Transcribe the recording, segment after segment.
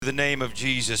The name of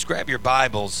Jesus. Grab your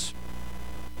Bibles.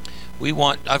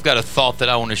 I've got a thought that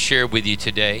I want to share with you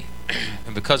today.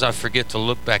 And because I forget to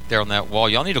look back there on that wall,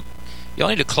 y'all need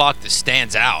a clock that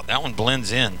stands out. That one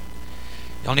blends in.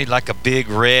 Y'all need like a big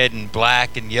red and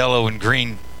black and yellow and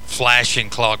green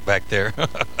flashing clock back there. But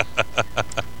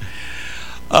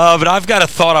I've got a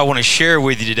thought I want to share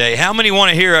with you today. How many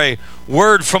want to hear a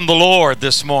word from the Lord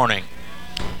this morning?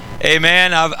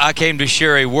 Amen. I came to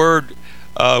share a word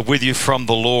with you from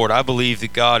the Lord. I believe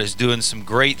that God is doing some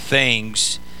great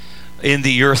things in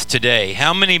the earth today.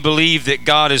 How many believe that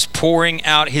God is pouring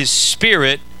out His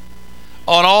Spirit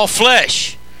on all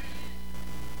flesh?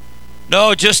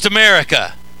 No, just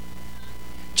America.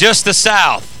 Just the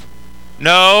South.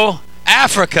 No,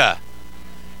 Africa.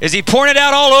 Is He pouring it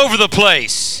out all over the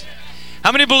place?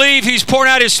 How many believe He's pouring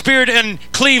out His Spirit in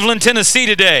Cleveland, Tennessee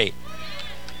today?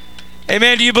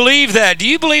 Amen. Do you believe that? Do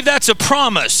you believe that's a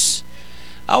promise?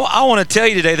 I want to tell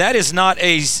you today, that is not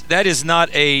a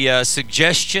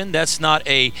suggestion. That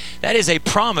is a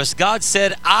promise. God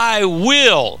said, I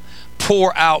will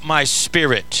pour out my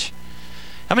Spirit.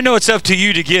 How many know it's up to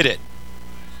you to get it?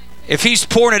 If He's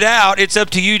pouring it out, it's up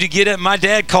to you to get it. My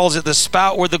dad calls it the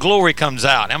spout where the glory comes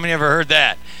out. How many ever heard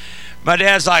that? My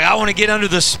dad's like, I want to get under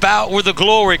the spout where the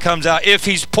glory comes out. If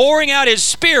He's pouring out His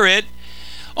Spirit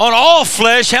on all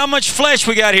flesh, how much flesh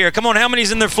we got here? Come on, how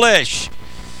many's in their flesh?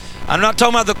 I'm not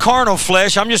talking about the carnal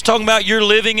flesh. I'm just talking about you're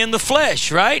living in the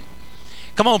flesh, right?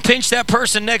 Come on, pinch that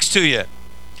person next to you.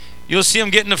 You'll see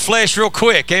them get in the flesh real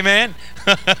quick. Amen?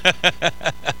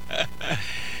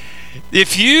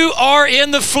 If you are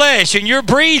in the flesh and you're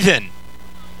breathing,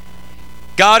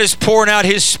 God is pouring out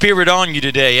His Spirit on you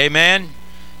today. Amen?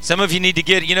 Some of you need to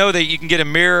get, that you can get a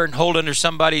mirror and hold under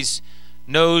somebody's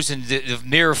nose and the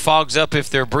mirror fogs up if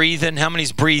they're breathing. How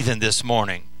many's breathing this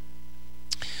morning?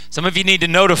 Some of you need to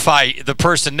notify the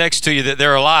person next to you that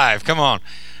they're alive. Come on.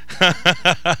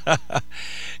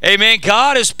 Amen.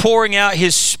 God is pouring out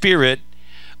His Spirit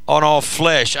on all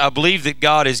flesh. I believe that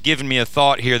God has given me a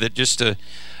thought here that just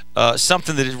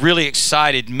something that really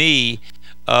excited me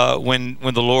when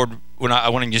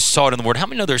I just saw it in the Word. How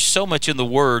many know there's so much in the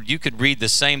Word you could read the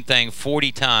same thing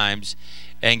 40 times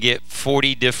and get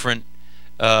 40 different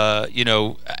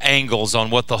angles on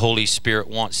what the Holy Spirit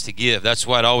wants to give. That's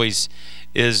why it always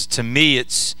is, to me,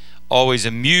 it's always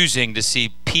amusing to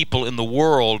see people in the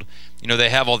world. They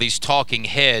have all these talking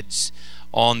heads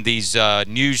on these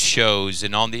news shows,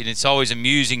 and it's always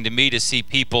amusing to me to see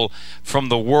people from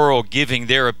the world giving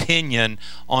their opinion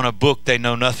on a book they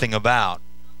know nothing about.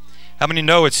 How many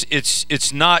know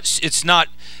it's not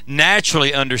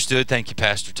naturally understood? Thank you,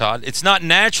 Pastor Todd. It's not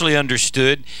naturally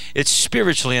understood. It's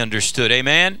spiritually understood.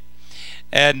 Amen.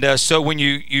 And so when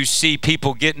you see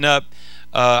people getting up,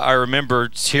 I remember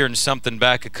hearing something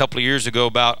back a couple of years ago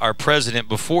about our president,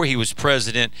 before he was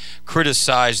president,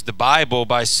 criticized the Bible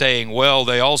by saying, well,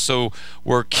 they also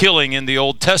were killing in the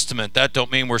Old Testament. That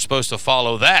don't mean we're supposed to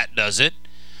follow that, does it?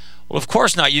 Well, of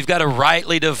course not. You've got to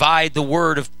rightly divide the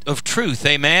word of truth.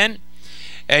 Amen.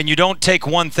 And you don't take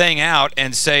one thing out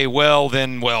and say,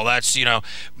 that's,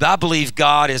 I believe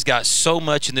God has got so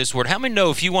much in this word. How many know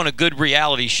if you want a good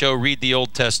reality show, read the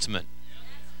Old Testament?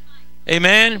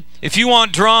 Amen. If you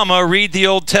want drama, read the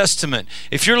Old Testament.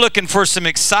 If you're looking for some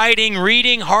exciting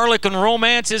reading, Harlequin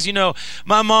romances,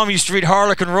 my mom used to read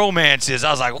Harlequin romances. I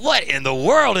was like, what in the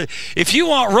world? If you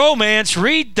want romance,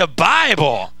 read the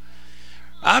Bible.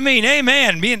 I mean,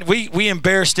 amen. We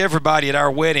embarrassed everybody at our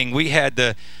wedding. We had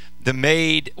the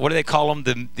maid, what do they call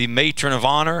them? The matron of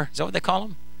honor. Is that what they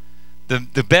call them?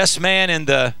 The best man and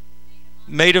the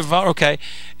maid of honor. Okay.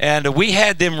 And we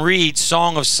had them read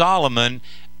Song of Solomon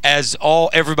as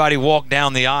everybody walked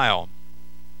down the aisle.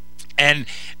 And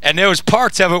there was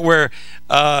parts of it where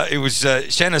it was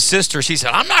Shanna's sister. She said,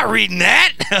 I'm not reading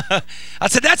that. I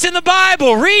said, that's in the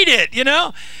Bible. Read it,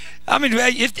 I mean,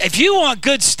 if you want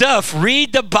good stuff,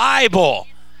 read the Bible.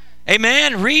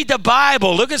 Amen. Read the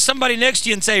Bible. Look at somebody next to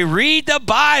you and say, read the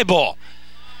Bible.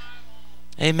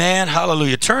 Amen.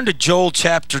 Hallelujah. Turn to Joel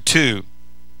chapter 2.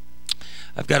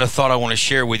 I've got a thought I want to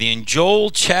share with you. In Joel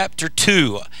chapter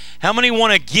 2, how many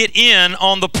want to get in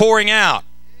on the pouring out?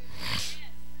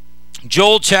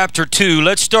 Joel chapter 2,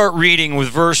 let's start reading with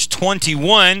verse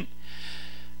 21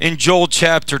 in Joel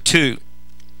chapter 2.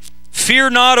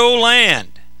 Fear not, O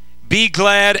land, be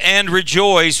glad and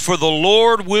rejoice, for the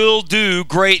Lord will do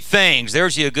great things.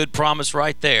 There's a good promise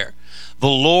right there. The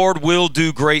Lord will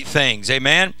do great things.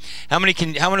 Amen. How many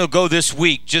will go this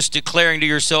week just declaring to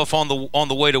yourself on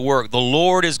the way to work, the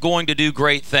Lord is going to do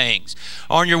great things.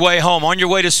 On your way home, on your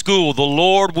way to school, the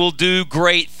Lord will do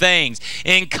great things.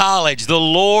 In college, the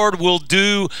Lord will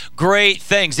do great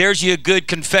things. There's you a good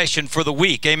confession for the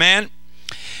week. Amen.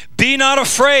 Be not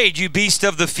afraid, you beast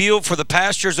of the field, for the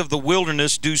pastures of the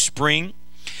wilderness do spring.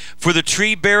 For the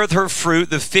tree beareth her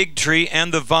fruit, the fig tree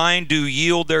and the vine do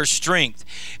yield their strength.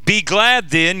 Be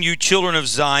glad then, you children of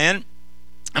Zion.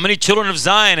 How many children of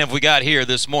Zion have we got here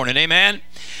this morning? Amen.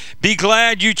 Be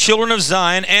glad, you children of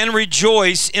Zion, and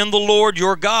rejoice in the Lord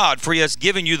your God, for he has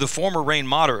given you the former rain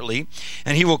moderately,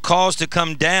 and he will cause to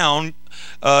come down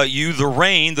you the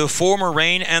rain, the former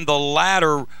rain, and the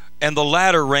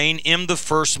latter rain in the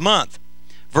first month.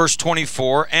 Verse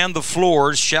 24, and the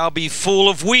floors shall be full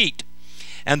of wheat,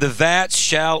 and the vats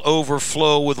shall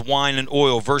overflow with wine and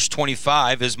oil. Verse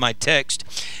 25 is my text.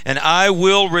 And I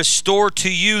will restore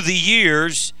to you the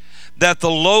years that the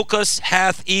locust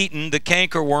hath eaten, the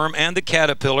cankerworm and the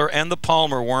caterpillar and the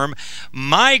palmer worm.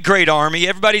 My great army,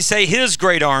 everybody say his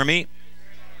great army.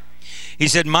 He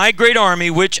said, my great army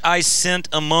which I sent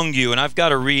among you. And I've got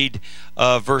to read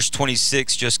verse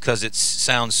 26 just because it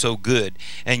sounds so good.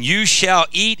 And you shall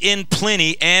eat in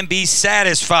plenty and be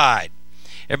satisfied.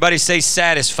 Everybody say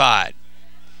satisfied.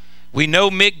 We know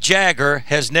Mick Jagger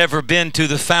has never been to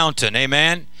the fountain.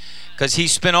 Amen. Because he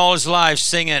spent all his life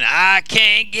singing, I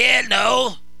can't get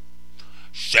no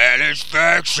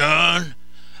satisfaction.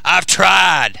 I've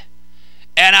tried.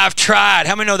 And I've tried.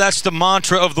 How many know that's the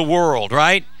mantra of the world,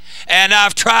 right? And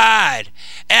I've tried.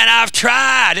 And I've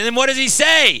tried. And then what does he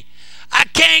say? I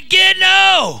can't get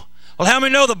no. Well, how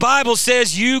many know the Bible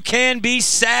says you can be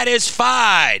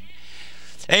satisfied?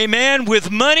 Amen.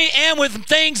 With money and with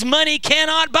things money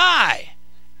cannot buy.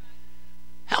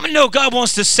 How many know God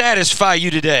wants to satisfy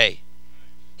you today?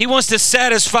 He wants to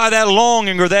satisfy that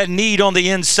longing or that need on the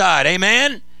inside.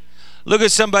 Amen. Look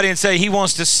at somebody and say, he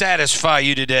wants to satisfy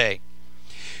you today.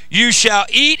 You shall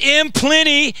eat in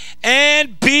plenty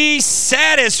and be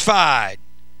satisfied,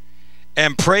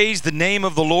 and praise the name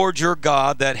of the Lord your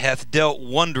God that hath dealt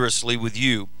wondrously with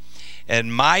you.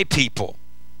 And my people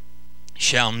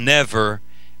shall never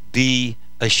be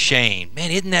ashamed.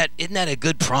 Man, isn't that a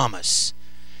good promise?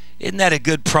 Isn't that a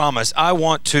good promise? I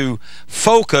want to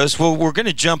focus. Well, we're going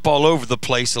to jump all over the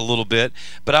place a little bit,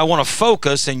 but I want to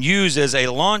focus and use as a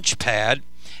launch pad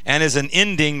and as an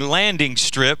landing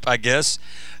strip, I guess,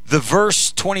 the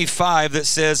verse 25 that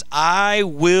says, I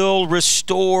will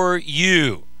restore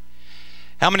you.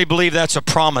 How many believe that's a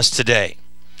promise today?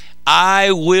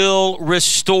 I will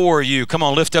restore you. Come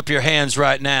on, lift up your hands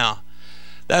right now.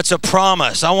 That's a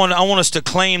promise. I want us to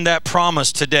claim that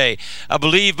promise today. I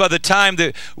believe by the time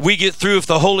that we get through, if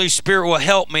the Holy Spirit will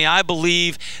help me, I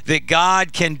believe that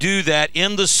God can do that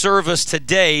in the service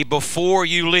today before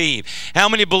you leave. How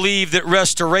many believe that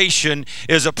restoration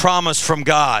is a promise from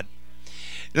God?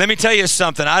 Let me tell you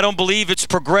something. I don't believe it's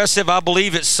progressive. I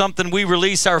believe it's something we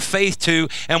release our faith to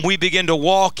and we begin to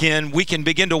walk in. We can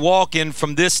begin to walk in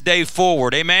from this day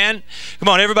forward. Amen? Come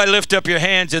on, everybody lift up your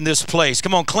hands in this place.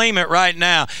 Come on, claim it right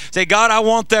now. Say, God, I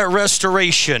want that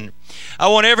restoration. I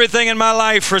want everything in my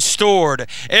life restored.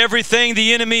 Everything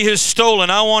the enemy has stolen,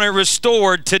 I want it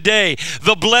restored today.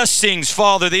 The blessings,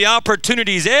 Father, the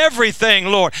opportunities, everything,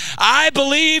 Lord. I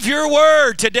believe your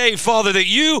word today, Father, that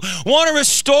you want to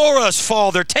restore us,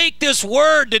 Father. Take this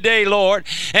word today, Lord,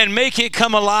 and make it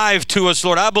come alive to us,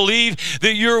 Lord. I believe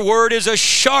that your word is a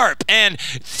sharp and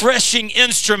threshing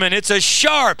instrument. It's a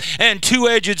sharp and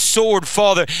two-edged sword,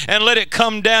 Father, and let it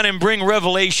come down and bring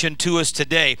revelation to us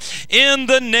today. In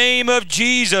the name of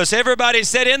Jesus. Everybody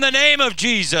said, in the name of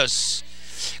Jesus.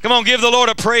 Come on, give the Lord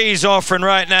a praise offering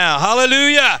right now.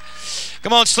 Hallelujah.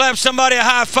 Come on, slap somebody a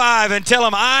high five and tell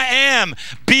them, I am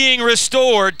being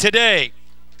restored today.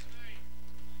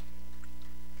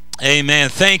 Amen.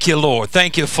 Thank you, Lord.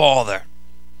 Thank you, Father.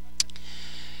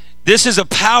 This is a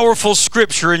powerful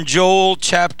scripture in Joel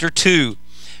chapter 2.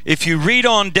 If you read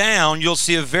on down, you'll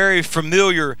see a very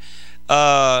familiar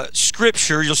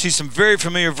scripture. You'll see some very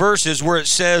familiar verses where it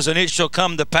says, and it shall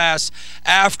come to pass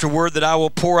afterward that I will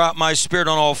pour out my spirit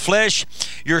on all flesh.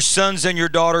 Your sons and your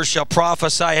daughters shall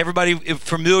prophesy. Everybody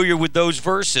familiar with those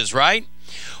verses, right?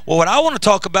 Well, what I want to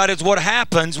talk about is what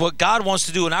happens, what God wants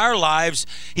to do in our lives.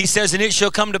 He says, and it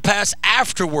shall come to pass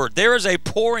afterward. There is a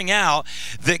pouring out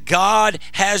that God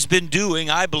has been doing,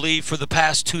 I believe, for the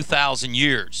past 2,000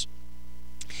 years.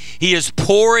 He is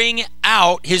pouring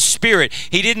out his spirit.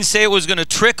 He didn't say it was going to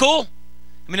trickle.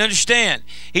 I mean, understand.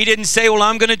 He didn't say, well,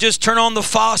 I'm going to just turn on the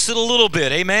faucet a little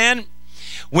bit. Amen.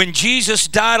 When Jesus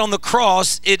died on the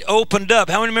cross, it opened up.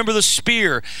 How many remember the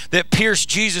spear that pierced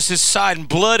Jesus' side and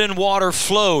blood and water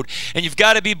flowed? And you've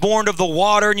got to be born of the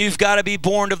water and you've got to be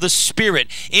born of the Spirit.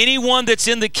 Anyone that's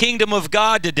in the kingdom of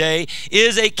God today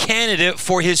is a candidate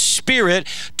for His Spirit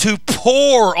to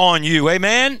pour on you.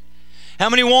 Amen? How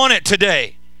many want it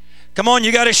today? Come on,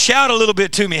 you got to shout a little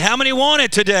bit to me. How many want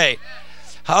it today?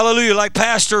 Hallelujah. Like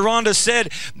Pastor Rhonda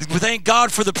said, thank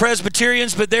God for the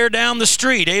Presbyterians, but they're down the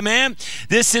street. Amen.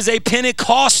 This is a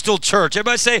Pentecostal church.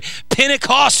 Everybody say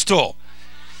Pentecostal.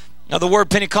 Now, the word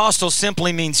Pentecostal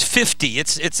simply means 50.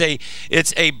 It's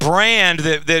a brand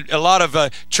that a lot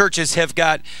of churches have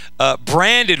got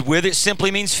branded with. It simply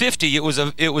means 50. It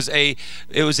was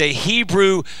a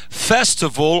Hebrew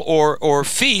festival or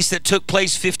feast that took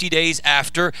place 50 days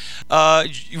after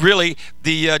really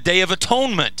the Day of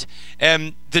Atonement.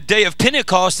 And the day of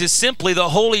Pentecost is simply the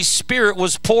Holy Spirit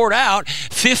was poured out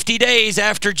 50 days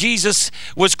after Jesus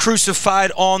was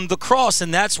crucified on the cross.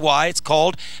 And that's why it's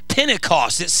called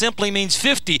Pentecost. It simply means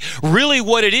 50. Really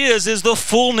what it is the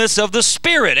fullness of the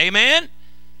Spirit. Amen?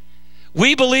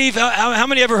 We believe, how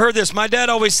many ever heard this? My dad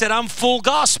always said, I'm full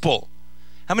gospel.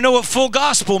 How many know what full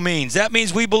gospel means? That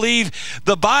means we believe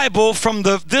the Bible from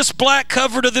this black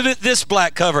cover to this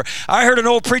black cover. I heard an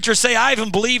old preacher say, I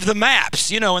even believe the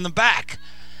maps, in the back.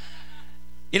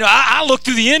 I look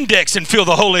through the index and feel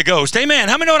the Holy Ghost. Amen.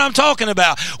 How many know what I'm talking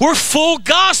about? We're full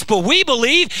gospel. We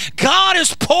believe God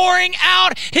is pouring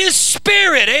out His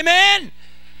Spirit. Amen.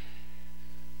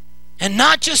 And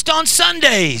not just on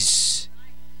Sundays,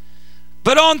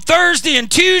 but on Thursday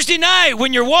and Tuesday night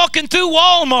when you're walking through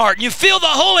Walmart and you feel the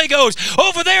Holy Ghost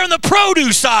over there in the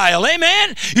produce aisle.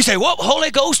 Amen. You say, what Holy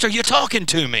Ghost are you talking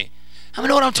to me? I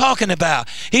know what I'm talking about.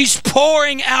 He's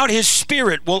pouring out His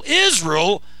Spirit. Well,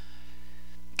 Israel,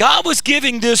 God was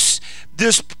giving this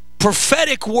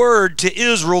prophetic word to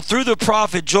Israel through the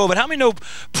prophet Joel. But how many know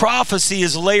prophecy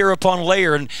is layer upon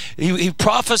layer? And he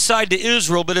prophesied to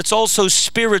Israel, but it's also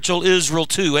spiritual Israel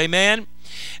too. Amen.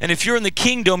 And if you're in the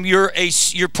kingdom, you're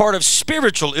part of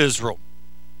spiritual Israel.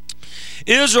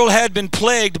 Israel had been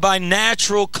plagued by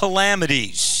natural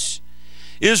calamities.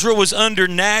 Israel was under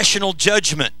national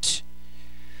judgment.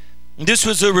 This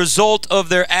was a result of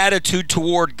their attitude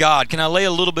toward God. Can I lay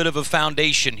a little bit of a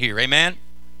foundation here? Amen?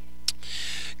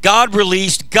 God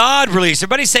released.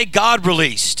 Everybody say God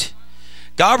released.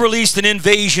 God released an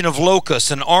invasion of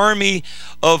locusts, an army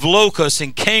of locusts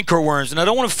and cankerworms. And I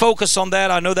don't want to focus on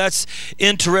that. I know that's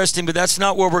interesting, but that's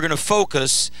not where we're going to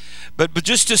focus. But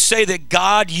just to say that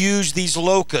God used these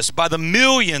locusts. By the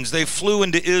millions, they flew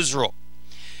into Israel,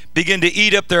 begin to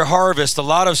eat up their harvest. A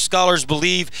lot of scholars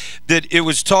believe that it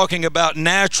was talking about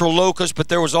natural locusts, but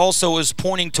there was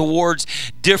pointing towards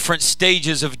different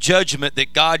stages of judgment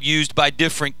that God used by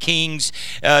different kings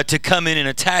to come in and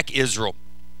attack Israel.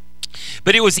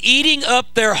 But it was eating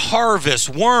up their harvest,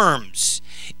 worms,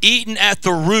 eaten at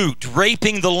the root,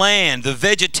 raping the land, the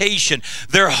vegetation,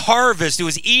 their harvest. It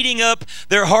was eating up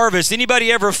their harvest.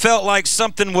 Anybody ever felt like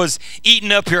something was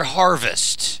eating up your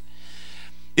harvest?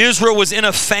 Israel was in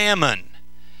a famine.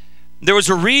 There was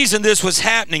a reason this was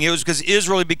happening. It was because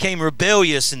Israel became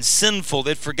rebellious and sinful.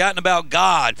 They'd forgotten about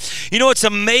God. It's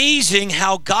amazing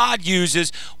how God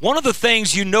uses. One of the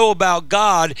things you know about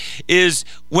God is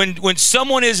when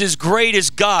someone is as great as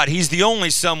God, He's the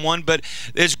only someone, but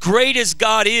as great as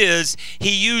God is,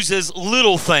 He uses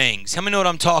little things. How many know what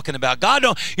I'm talking about? God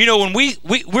don't, when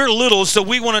we're little, so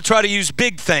we want to try to use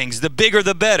big things. The bigger,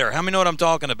 the better. How many know what I'm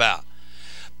talking about?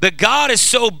 But God is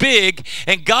so big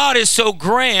and God is so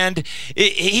grand,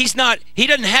 He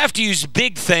doesn't have to use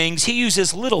big things. He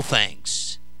uses little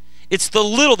things.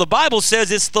 The Bible says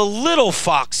it's the little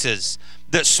foxes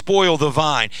that spoil the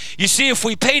vine. You see, if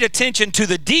we paid attention to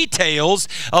the details,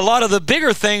 a lot of the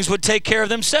bigger things would take care of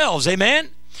themselves. Amen?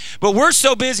 But we're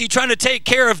so busy trying to take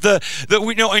care of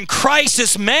in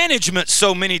crisis management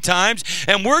so many times,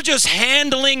 and we're just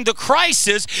handling the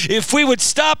crisis. If we would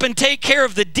stop and take care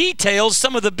of the details,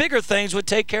 some of the bigger things would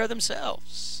take care of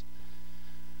themselves.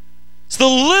 It's the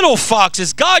little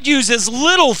foxes. God uses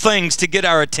little things to get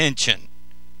our attention.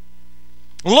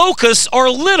 Locusts are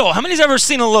little. How many's ever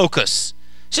seen a locust?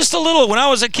 Just a little. When I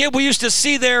was a kid, we used to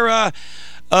see their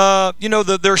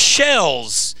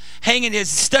shells hanging,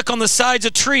 stuck on the sides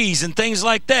of trees and things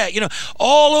like that,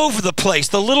 all over the place.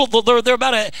 They're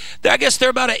about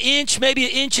an inch, maybe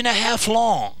an inch and a half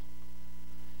long.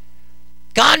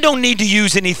 God don't need to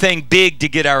use anything big to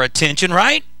get our attention,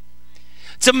 right?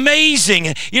 It's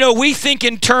amazing. We think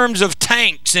in terms of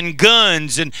tanks and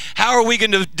guns and how are we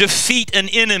going to defeat an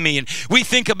enemy, and we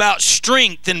think about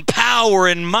strength and power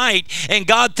and might, and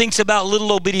God thinks about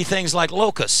little bitty things like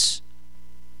locusts.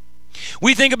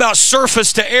 We think about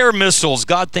surface-to-air missiles.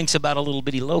 God thinks about a little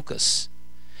bitty locust.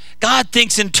 God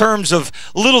thinks in terms of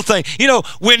little things. You know,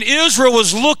 when Israel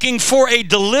was looking for a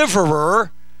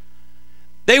deliverer,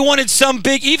 they wanted some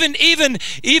big, even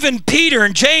Peter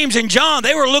and James and John,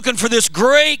 they were looking for this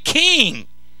great king.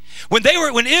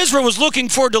 When Israel was looking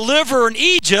for a deliverer in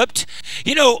Egypt,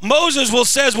 you know, Moses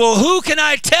says, well, who can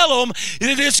I tell them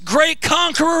this great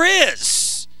conqueror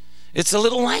is? It's a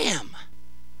little lamb.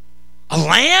 A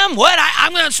lamb? What?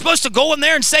 I'm not supposed to go in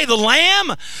there and say the lamb?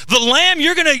 The lamb?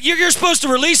 You're supposed to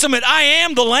release them at I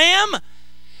am the lamb?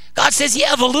 God says,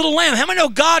 yeah, the little lamb. How many know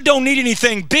God don't need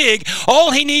anything big?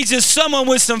 All he needs is someone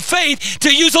with some faith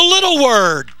to use a little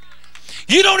word.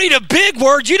 You don't need a big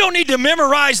word. You don't need to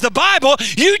memorize the Bible.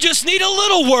 You just need a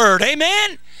little word.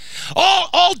 Amen?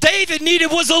 All David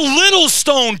needed was a little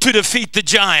stone to defeat the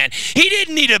giant. He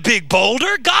didn't need a big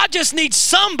boulder. God just needs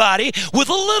somebody with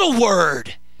a little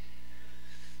word.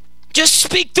 Just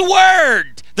speak the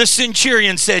word, the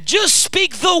centurion said. Just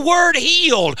speak the word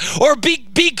healed or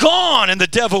be gone and the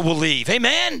devil will leave.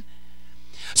 Amen?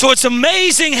 So it's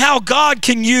amazing how God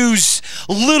can use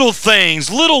little things,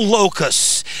 little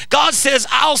locusts. God says,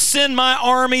 I'll send my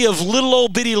army of little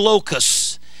old bitty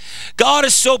locusts. God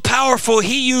is so powerful,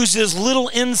 he uses little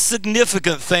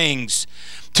insignificant things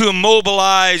to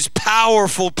immobilize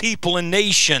powerful people and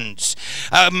nations.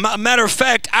 Matter of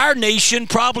fact, our nation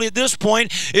probably at this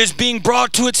point is being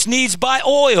brought to its knees by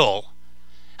oil.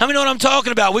 How many know what I'm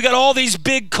talking about? We got all these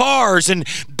big cars and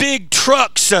big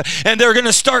trucks, and they're going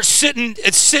to start sitting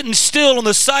still on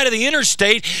the side of the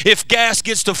interstate if gas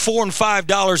gets to $4 and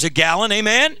 $5 a gallon.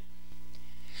 Amen?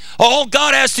 All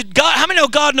God has to, how many know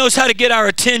God knows how to get our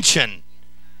attention?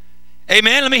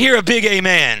 Amen? Let me hear a big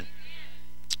amen.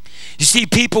 You see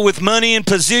people with money and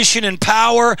position and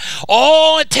power,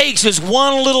 all it takes is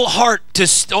one little heart to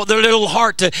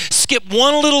skip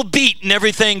one little beat and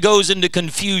everything goes into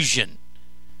confusion.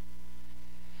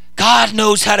 God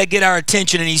knows how to get our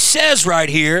attention, and he says right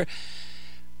here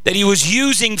that he was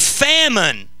using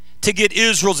famine to get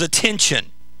Israel's attention.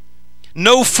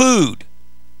 No food.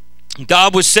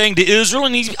 God was saying to Israel,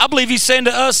 and I believe he's saying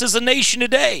to us as a nation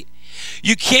today,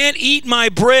 you can't eat my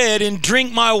bread and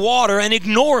drink my water and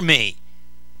ignore me.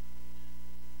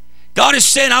 God is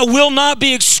saying, I will not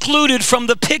be excluded from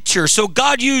the picture. So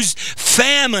God used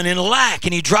famine and lack,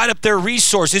 and he dried up their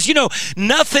resources. You know,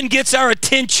 nothing gets our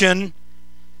attention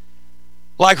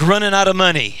like running out of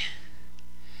money.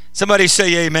 Somebody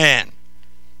say amen.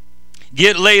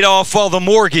 Get laid off while the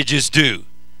mortgage is due.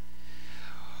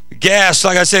 Gas,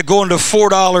 like I said, going to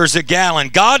 $4 a gallon.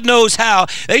 God knows how.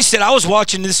 They said, I was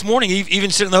watching this morning,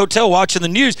 even sitting in the hotel watching the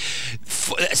news.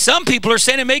 Some people are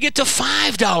saying it may get to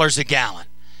 $5 a gallon.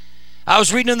 I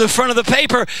was reading in the front of the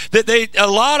paper that a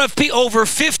lot of people, over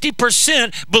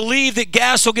 50%, believe that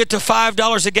gas will get to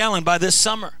 $5 a gallon by this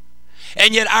summer.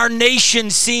 And yet our nation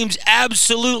seems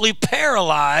absolutely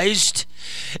paralyzed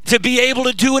to be able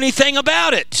to do anything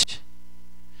about it.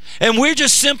 And we're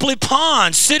just simply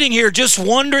pawns sitting here just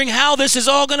wondering how this is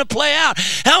all going to play out.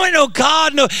 How many know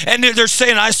God knows? And they're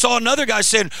saying, I saw another guy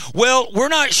saying, well, we're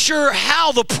not sure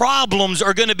how the problems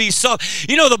are going to be solved.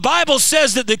 You know, the Bible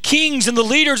says that the kings and the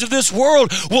leaders of this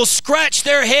world will scratch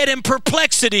their head in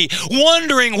perplexity,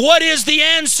 wondering what is the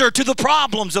answer to the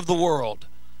problems of the world.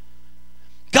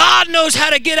 God knows how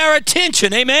to get our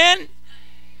attention. Amen?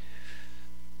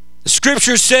 The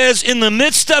scripture says in the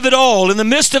midst of it all, in the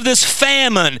midst of this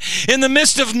famine, in the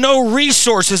midst of no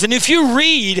resources, and if you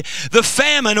read the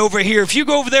famine over here, if you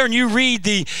go over there and you read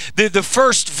the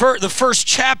first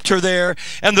chapter there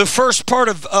and the first part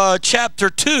of chapter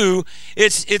 2,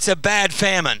 it's a bad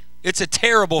famine. It's a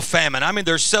terrible famine. I mean,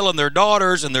 they're selling their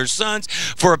daughters and their sons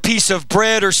for a piece of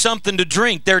bread or something to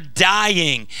drink. They're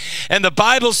dying. And the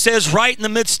Bible says right in the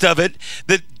midst of it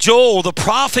that Joel, the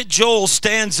prophet Joel,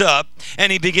 stands up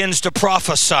and he begins to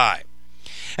prophesy.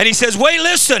 And he says, wait,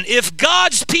 listen, if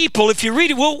God's people, if you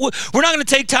read it, we're not going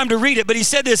to take time to read it, but he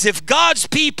said this, if God's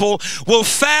people will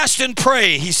fast and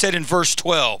pray, he said in verse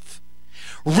 12,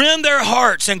 rend their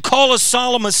hearts and call a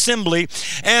solemn assembly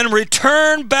and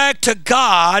return back to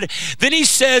God, then he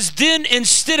says, then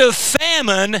instead of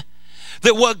famine,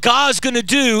 that what God's going to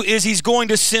do is he's going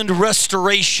to send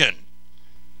restoration.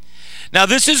 Now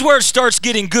this is where it starts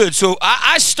getting good. So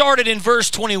I started in verse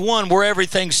 21 where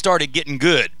everything started getting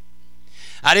good.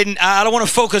 I don't want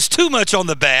to focus too much on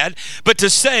the bad, but to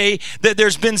say that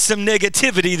there's been some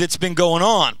negativity that's been going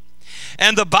on.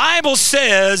 And the Bible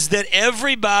says that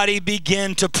everybody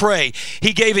began to pray.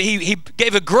 He gave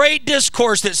a great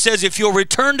discourse that says if you'll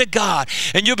return to God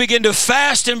and you'll begin to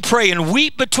fast and pray and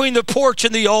weep between the porch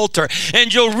and the altar,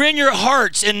 and you'll rend your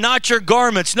hearts and not your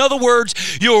garments. In other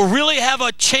words, you'll really have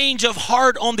a change of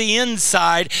heart on the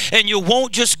inside, and you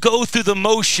won't just go through the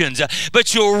motions,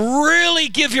 but you'll really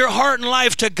give your heart and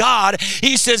life to God.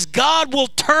 He says God will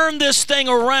turn this thing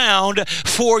around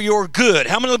for your good.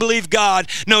 How many believe God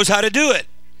knows how to do it?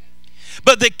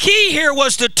 But the key here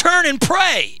was to turn and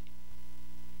pray.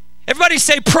 Everybody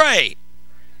say pray.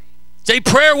 Say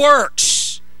prayer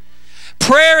works.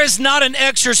 Prayer is not an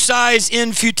exercise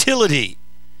in futility.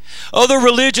 Other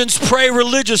religions pray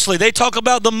religiously. They talk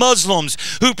about the Muslims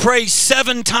who pray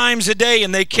 7 times a day,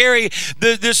 and they carry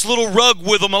this little rug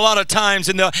with them a lot of times,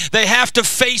 and they have to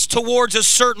face towards a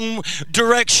certain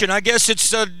direction. I guess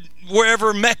it's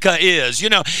wherever Mecca is,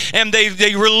 and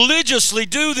they religiously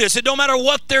do this. It don't matter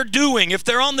what they're doing. If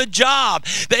they're on the job,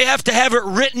 they have to have it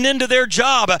written into their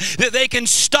job that they can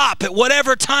stop at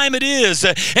whatever time it is,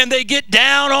 and they get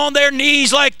down on their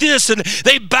knees like this, and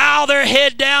they bow their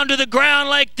head down to the ground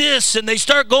like this, and they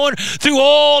start going through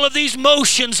all of these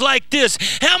motions like this.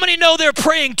 How many know they're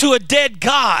praying to a dead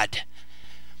God?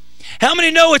 How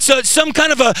many know it's some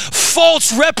kind of a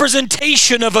false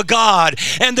representation of a God,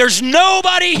 and there's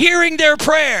nobody hearing their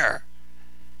prayer?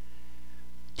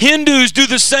 Hindus do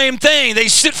the same thing. They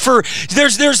sit for,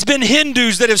 there's been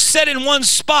Hindus that have sat in one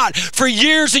spot for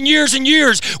years and years and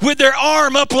years with their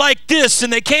arm up like this,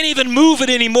 and they can't even move it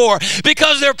anymore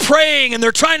because they're praying and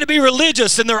they're trying to be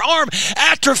religious, and their arm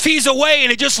atrophies away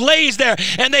and it just lays there,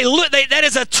 and that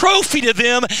is a trophy to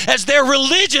them as their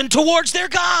religion towards their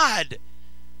God.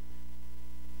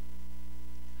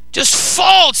 Just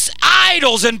false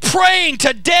idols and praying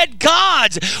to dead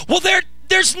gods. Well, they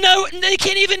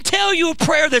can't even tell you a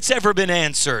prayer that's ever been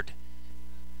answered.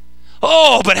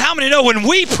 Oh, but how many know when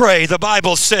we pray, the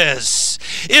Bible says,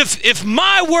 if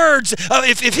my words,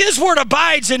 if His word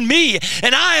abides in me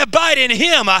and I abide in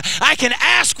Him, I can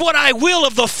ask what I will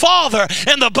of the Father,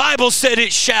 and the Bible said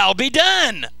it shall be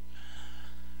done.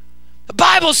 The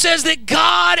Bible says that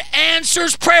God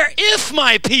answers prayer if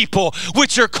my people,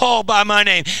 which are called by my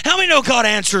name. How many know God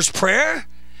answers prayer?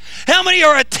 How many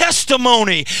are a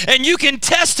testimony and you can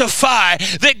testify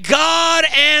that God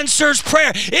answers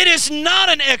prayer? It is not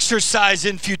an exercise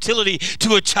in futility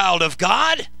to a child of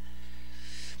God.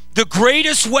 The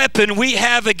greatest weapon we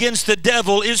have against the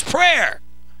devil is prayer.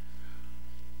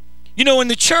 In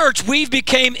the church, we've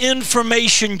become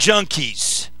information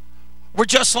junkies. We're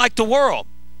just like the world.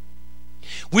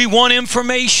 We want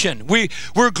information.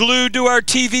 We're glued to our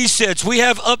TV sets. We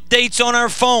have updates on our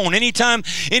phone. Anytime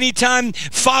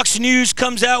Fox News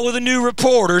comes out with a new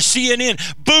report, or CNN,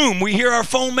 boom, we hear our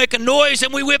phone make a noise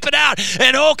and we whip it out.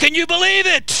 And oh, can you believe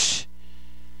it?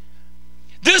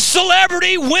 This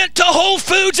celebrity went to Whole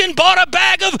Foods and bought a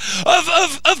bag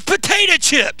of potato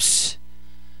chips.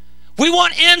 We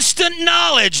want instant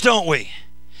knowledge, don't we?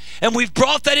 And we've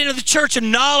brought that into the church,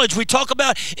 and knowledge. We talk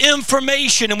about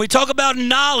information and we talk about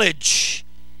knowledge.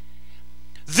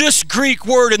 This Greek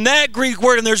word and that Greek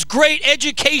word, and there's great,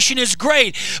 education is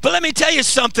great. But let me tell you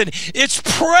something. It's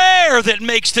prayer that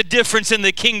makes the difference in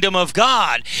the kingdom of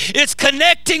God. It's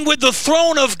connecting with the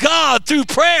throne of God through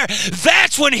prayer.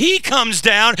 That's when He comes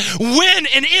down. When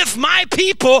and if my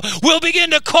people will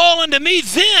begin to call unto me,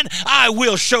 then I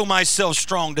will show myself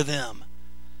strong to them.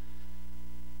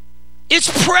 It's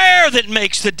prayer that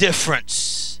makes the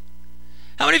difference.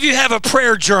 How many of you have a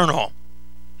prayer journal?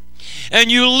 And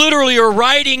you literally are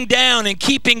writing down and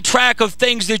keeping track of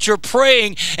things that you're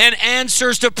praying and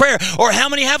answers to prayer. Or how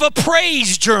many have a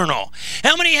praise journal?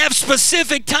 How many have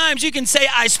specific times you can say,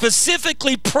 I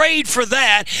specifically prayed for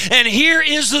that, and here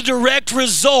is the direct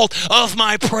result of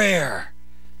my prayer.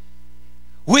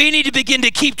 We need to begin to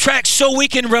keep track so we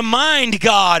can remind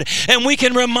God and we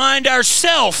can remind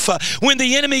ourselves when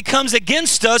the enemy comes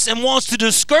against us and wants to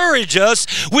discourage us.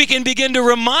 We can begin to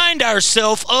remind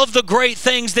ourselves of the great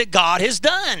things that God has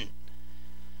done,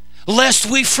 lest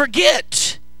we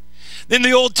forget. In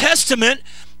the Old Testament,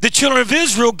 the children of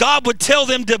Israel, God would tell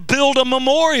them to build a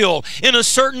memorial in a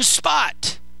certain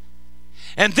spot.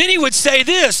 And then He would say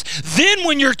this, then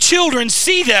when your children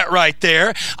see that right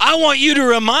there, I want you to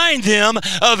remind them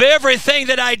of everything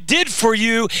that I did for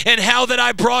you, and how that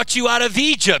I brought you out of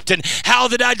Egypt, and how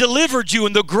that I delivered you,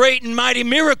 and the great and mighty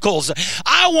miracles.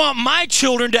 I want my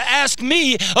children to ask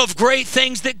me of great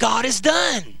things that God has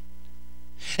done.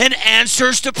 And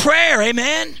answers to prayer,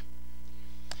 amen?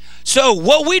 So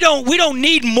what we don't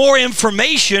need more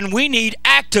information, we need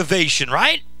activation,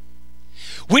 right?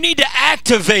 We need to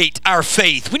activate our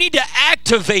faith. We need to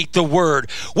activate the Word.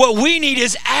 What we need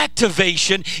is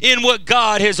activation in what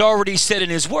God has already said in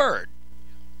His Word.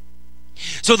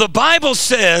 So the Bible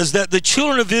says that the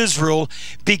children of Israel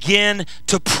began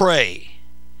to pray.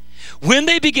 When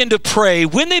they begin to pray,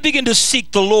 when they begin to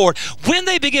seek the Lord, when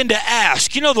they begin to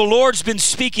ask, the Lord's been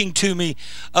speaking to me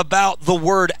about the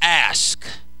word ask.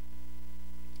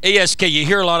 ASK, you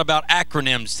hear a lot about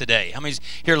acronyms today. How many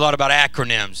hear a lot about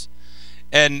acronyms?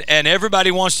 And everybody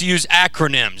wants to use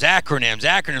acronyms.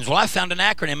 Well, I found an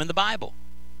acronym in the Bible.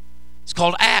 It's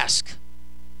called ASK.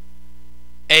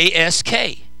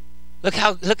 A-S-K. Look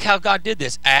how God did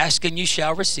this. Ask and you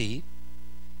shall receive.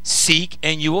 Seek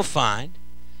and you will find.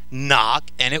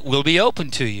 Knock and it will be open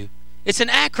to you. It's an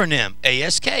acronym,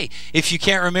 ASK. If you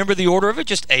can't remember the order of it,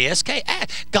 just ASK.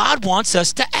 God wants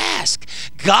us to ask.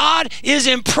 God is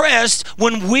impressed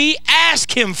when we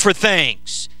ask Him for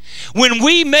things. When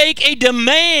we make a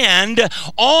demand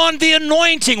on the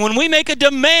anointing, when we make a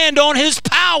demand on His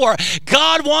power,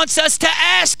 God wants us to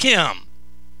ask Him.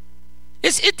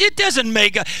 It doesn't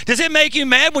make... Does it make you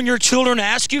mad when your children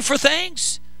ask you for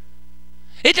things?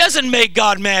 It doesn't make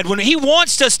God mad when He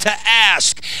wants us to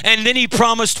ask. And then He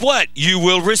promised what? You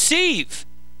will receive.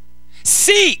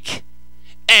 Seek,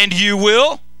 and you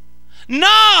will.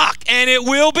 Knock, and it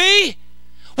will be.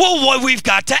 Well, what we've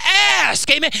got to ask.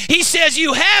 Amen. He says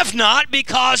you have not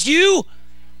because you've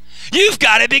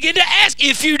got to begin to ask.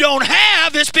 If you don't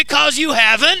have, it's because you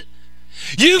haven't.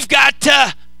 You've got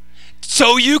to,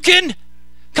 so you can.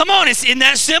 Come on, isn't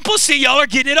that simple? See, y'all are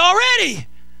getting it already.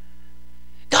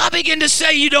 God began to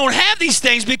say you don't have these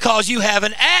things because you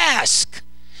haven't asked.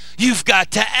 You've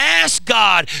got to ask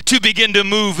God to begin to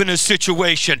move in a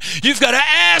situation. You've got to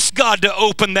ask God to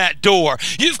open that door.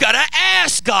 You've got to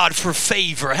ask God for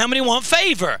favor. How many want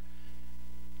favor?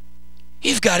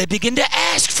 You've got to begin to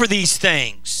ask for these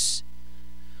things.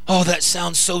 Oh, that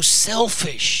sounds so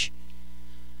selfish.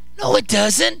 No, it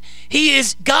doesn't.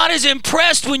 God is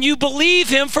impressed when you believe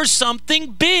Him for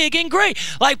something big and great.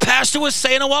 Like Pastor was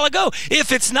saying a while ago,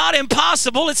 if it's not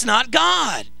impossible, it's not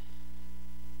God.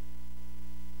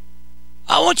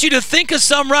 I want you to think of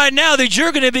some right now that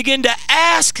you're going to begin to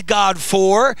ask God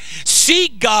for,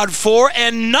 seek God for,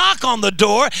 and knock on the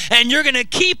door, and you're going to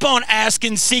keep on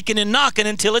asking, seeking, and knocking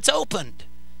until it's opened.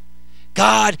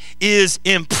 God is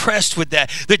impressed with that.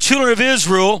 The children of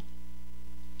Israel,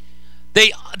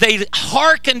 They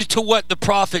hearkened to what the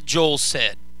prophet Joel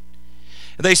said.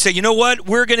 They say, you know what?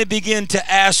 We're going to begin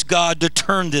to ask God to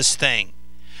turn this thing.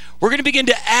 We're going to begin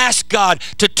to ask God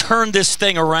to turn this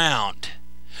thing around.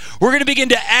 We're going to begin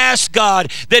to ask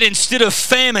God that instead of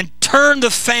famine, turn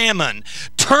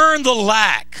the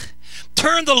lack.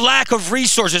 Turn the lack of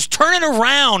resources. Turn it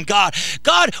around, God.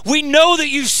 God, we know that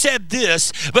you've said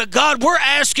this, but God, we're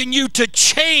asking you to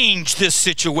change this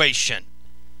situation.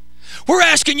 We're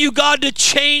asking you, God, to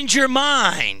change your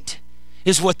mind,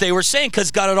 is what they were saying,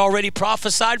 because God had already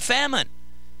prophesied famine.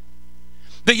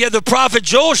 But yet the prophet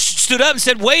Joel stood up and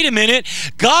said, wait a minute,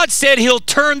 God said He'll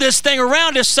turn this thing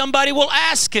around if somebody will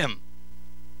ask Him.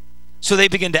 So they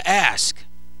begin to ask.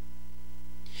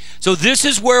 So this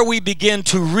is where we begin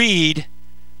to read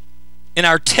in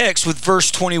our text with verse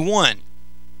 21.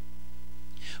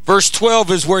 Verse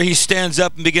 12 is where he stands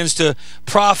up and begins to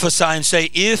prophesy and say,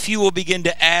 if you will begin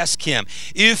to ask Him,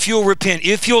 if you'll repent,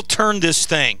 if you'll turn this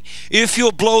thing, if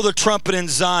you'll blow the trumpet in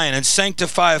Zion and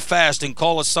sanctify a fast and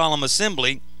call a solemn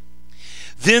assembly,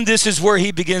 then this is where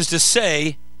he begins to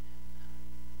say,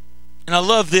 and I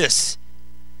love this,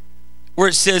 where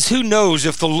it says, who knows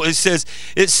if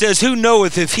it says, who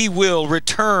knoweth if He will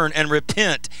return and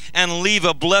repent and leave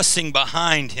a blessing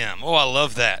behind him. Oh, I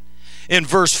love that. In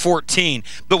verse 14.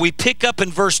 But we pick up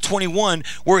in verse 21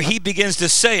 where he begins to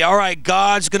say, all right,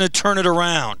 God's going to turn it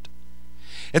around.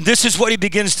 And this is what he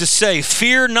begins to say,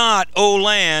 fear not, O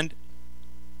land,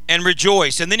 and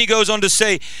rejoice. And then he goes on to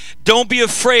say, don't be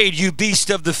afraid, you beast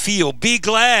of the field. Be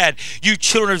glad, you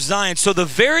children of Zion. So the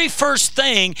very first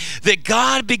thing that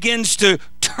God begins to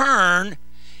turn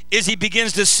is He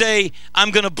begins to say,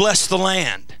 I'm going to bless the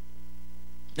land.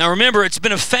 Now remember, it's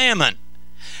been a famine.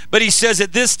 But He says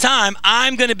at this time,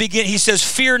 I'm going to begin. He says,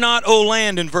 fear not, O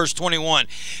land, in verse 21.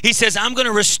 He says, I'm going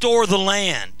to restore the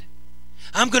land.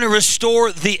 I'm going to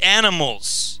restore the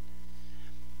animals.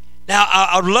 Now,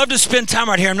 I'd love to spend time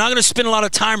right here. I'm not going to spend a lot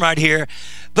of time right here.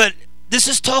 But this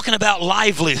is talking about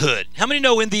livelihood. How many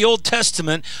know in the Old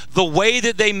Testament, the way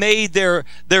that they made their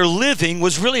living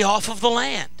was really off of the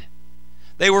land?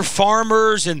 They were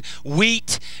farmers, and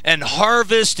wheat and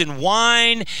harvest and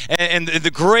wine and the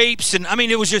grapes, and I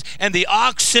mean it was just, and the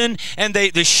oxen and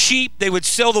the sheep, they would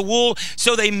sell the wool.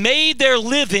 So they made their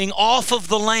living off of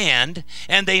the land,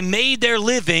 and they made their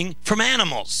living from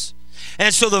animals.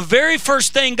 And so the very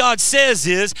first thing God says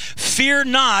is, fear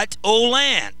not, O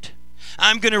land.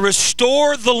 I'm going to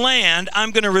restore the land. I'm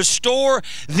going to restore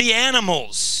the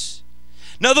animals.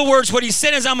 In other words, what he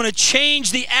said is, I'm going to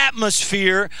change the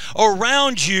atmosphere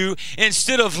around you.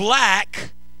 Instead of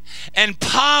lack and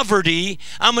poverty,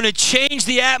 I'm going to change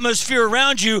the atmosphere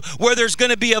around you where there's going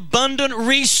to be abundant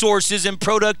resources and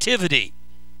productivity.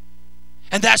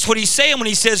 And that's what he's saying when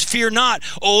he says, fear not,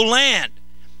 O land.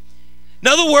 In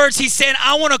other words, he's saying,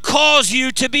 I want to cause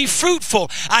you to be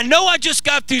fruitful. I know I just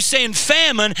got through saying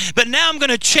famine, but now I'm going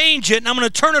to change it, and I'm going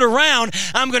to turn it around.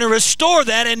 I'm going to restore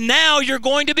that, and now you're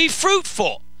going to be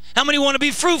fruitful. How many want to be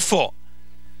fruitful?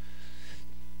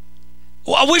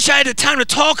 Well, I wish I had the time to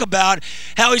talk about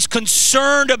how he's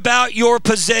concerned about your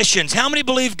possessions. How many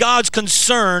believe God's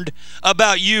concerned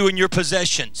about you and your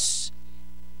possessions?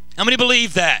 How many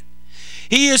believe that?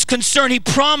 He is concerned. He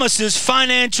promises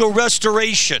financial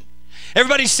restoration.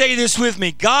 Everybody say this with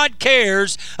me. God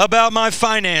cares about my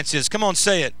finances. Come on,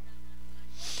 say it.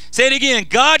 Say it again.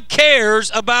 God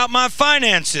cares about my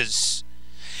finances.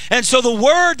 And so the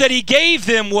word that he gave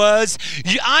them was,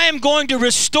 I am going to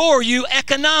restore you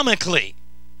economically.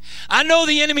 I know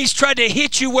the enemy's tried to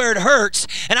hit you where it hurts,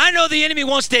 and I know the enemy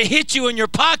wants to hit you in your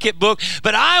pocketbook,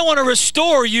 but I want to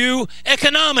restore you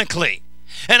economically.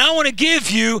 And I want to give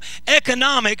you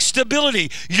economic stability.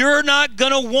 You're not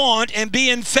going to want and be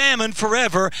in famine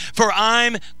forever, for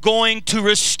I'm going to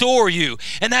restore you.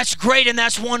 And that's great and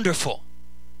that's wonderful.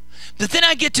 But then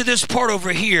I get to this part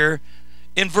over here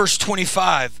in verse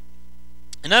 25.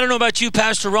 And I don't know about you,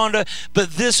 Pastor Rhonda,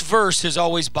 but this verse has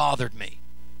always bothered me.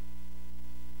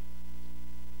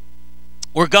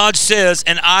 Where God says,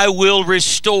 and I will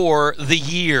restore the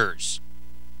years.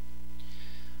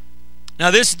 Now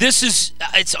this is,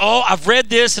 it's all, I've read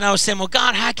this and I was saying, well,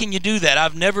 God, how can you do that?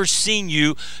 I've never seen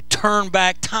you turn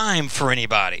back time for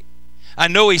anybody. I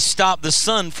know he stopped the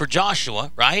sun for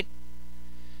Joshua, right?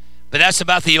 But that's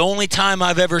about the only time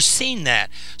I've ever seen that.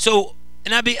 So,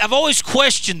 and I've always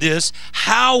questioned this.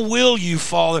 How will you,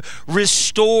 Father,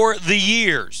 restore the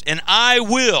years? And I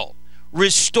will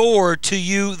restore to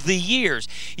you the years.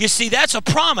 You see, that's a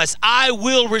promise. I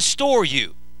will restore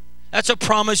you. That's a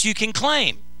promise you can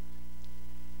claim.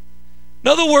 In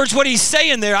other words, what he's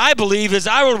saying there, I believe, is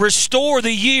I will restore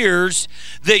the years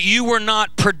that you were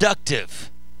not productive.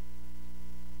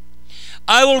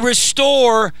 I will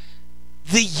restore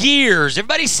the years.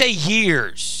 Everybody say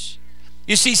years.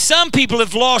 You see, some people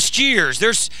have lost years.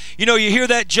 There's, you hear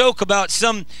that joke about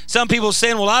some people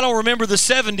saying, well, I don't remember the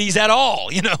 70s at all,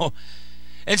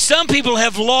 And some people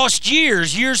have lost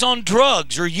years on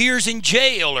drugs, or years in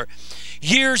jail, or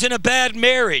years in a bad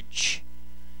marriage.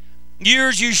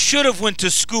 Years you should have went to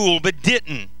school but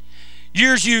didn't.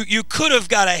 Years you could have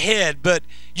got ahead but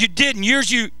you didn't.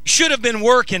 Years you should have been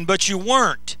working but you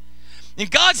weren't. And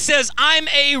God says, I'm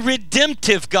a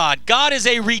redemptive God. God is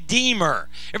a redeemer.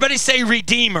 Everybody say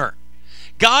redeemer.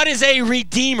 God is a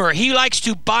redeemer. He likes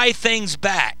to buy things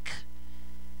back.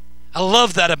 I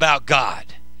love that about God.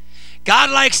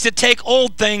 God likes to take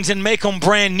old things and make them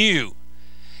brand new.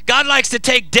 God likes to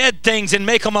take dead things and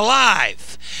make them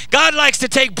alive. God likes to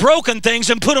take broken things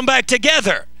and put them back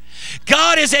together.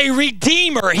 God is a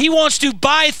redeemer. He wants to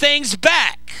buy things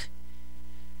back.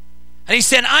 And he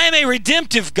said, I am a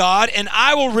redemptive God, and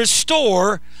I will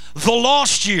restore the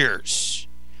lost years.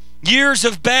 Years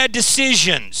of bad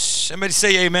decisions. Somebody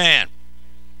say amen.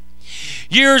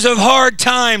 Years of hard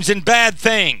times and bad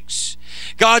things.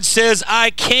 God says, I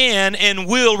can and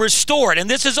will restore it. And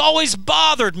this has always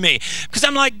bothered me because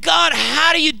I'm like, God,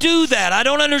 how do you do that? I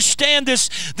don't understand this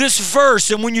verse.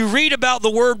 And when you read about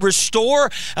the word restore,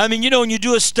 I mean, when you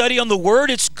do a study on the word,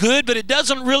 it's good, but it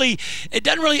doesn't really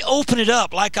open it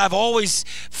up like I've always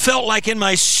felt like in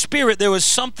my spirit there was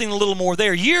something a little more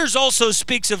there. Years also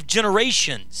speaks of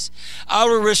generations. I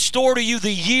will restore to you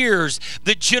the years,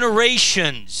 the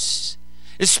generations.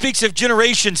 It speaks of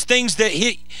generations, things that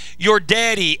hit your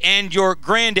daddy and your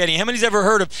granddaddy. How many's ever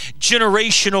heard of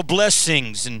generational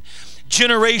blessings and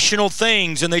generational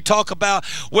things, and they talk about,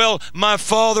 well, my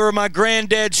father or my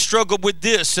granddad struggled with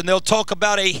this, and they'll talk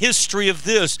about a history of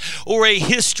this or a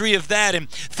history of that, and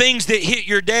things that hit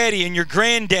your daddy and your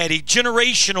granddaddy,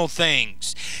 generational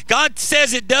things. God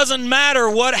says it doesn't matter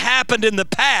what happened in the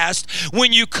past.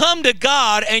 When you come to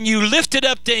God and you lift it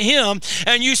up to Him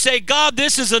and you say, God,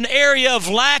 this is an area of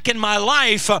lack in my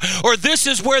life, or this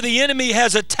is where the enemy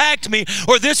has attacked me,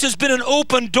 or this has been an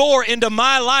open door into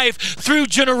my life through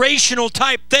generational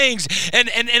type things, and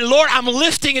Lord, I'm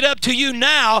lifting it up to you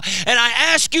now, and I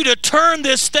ask you to turn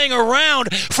this thing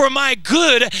around for my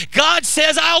good. God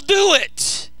says, I'll do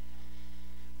it.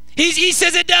 He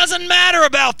says it doesn't matter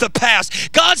about the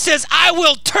past. God says, I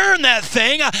will turn that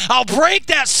thing. I'll break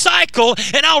that cycle,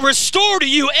 and I'll restore to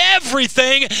you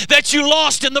everything that you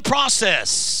lost in the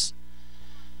process.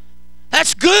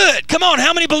 That's good. Come on,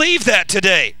 how many believe that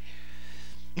today?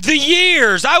 The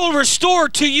years, I will restore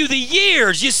to you the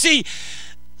years. You see,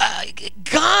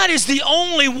 God is the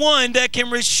only one that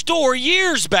can restore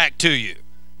years back to you.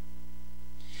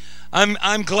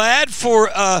 I'm glad for,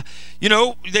 you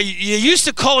used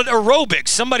to call it aerobics.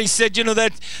 Somebody said,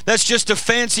 that's just a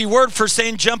fancy word for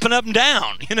saying jumping up and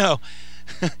down,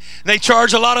 They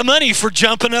charge a lot of money for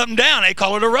jumping up and down. They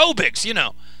call it aerobics,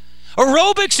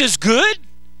 Aerobics is good.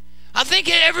 I think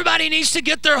everybody needs to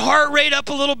get their heart rate up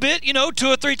a little bit, 2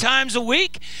 or 3 times a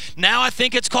week. Now I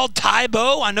think it's called Tae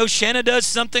Bo. I know Shanna does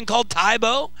something called Tae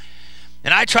Bo.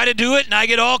 And I try to do it, and I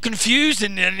get all confused,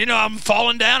 and I'm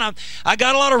falling down. I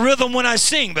got a lot of rhythm when I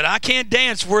sing, but I can't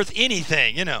dance worth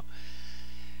anything,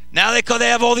 Now they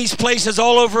have all these places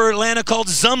all over Atlanta called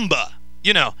Zumba,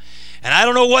 And I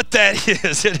don't know what that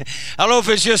is. I don't know if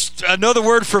it's just another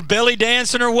word for belly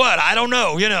dancing or what. I don't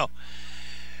know,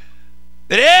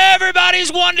 But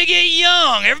everybody's wanting to get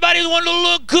young. Everybody's wanting to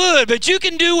look good. But you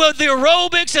can do the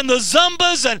aerobics and the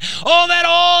Zumbas and all that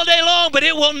all day long, but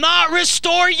it will not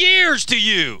restore years to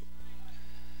you.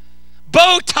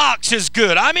 Botox is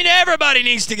good. Everybody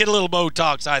needs to get a little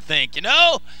Botox, I think,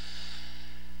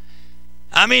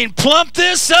 plump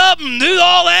this up and do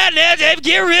all that and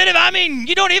get rid of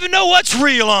you don't even know what's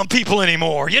real on people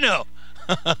anymore,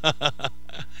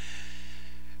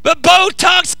 But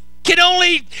Botox can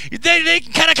only, they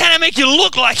kind of make you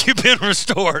look like you've been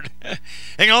restored.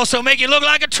 They can also make you look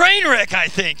like a train wreck, I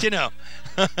think,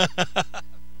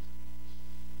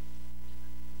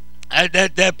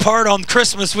 that part on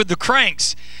Christmas with the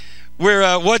Cranks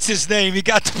where, what's his name? He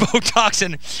got the Botox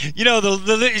and,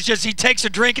 it's just, he takes a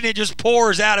drink and it just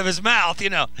pours out of his mouth,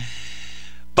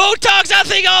 Botox, I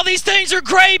think all these things are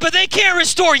great, but they can't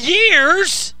restore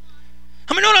years.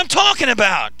 Know what I'm talking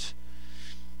about.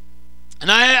 And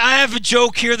I have a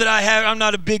joke here that I'm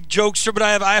not a big jokester, but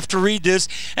I have to read this.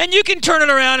 And you can turn it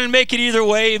around and make it either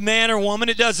way, man or woman.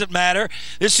 It doesn't matter.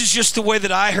 This is just the way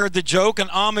that I heard the joke. An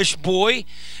Amish boy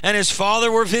and his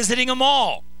father were visiting a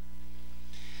mall.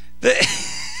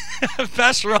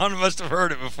 Pastor Ron must have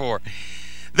heard it before.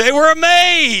 They were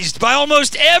amazed by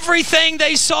almost everything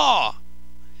they saw,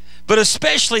 but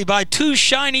especially by 2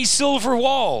 shiny silver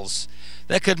walls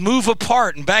that could move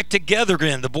apart and back together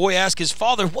again. The boy asked his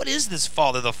father, "What is this,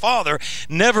 Father?" The father,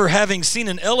 never having seen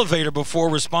an elevator before,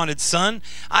 responded, "Son,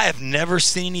 I have never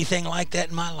seen anything like that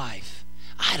in my life.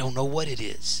 I don't know what it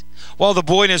is." While the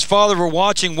boy and his father were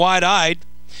watching wide-eyed,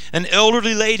 an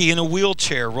elderly lady in a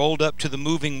wheelchair rolled up to the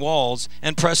moving walls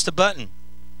and pressed a button.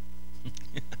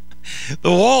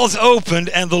 The walls opened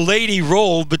and the lady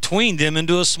rolled between them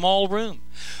into a small room.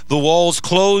 The walls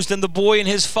closed and the boy and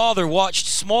his father watched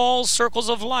small circles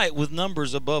of light with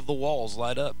numbers above the walls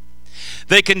light up.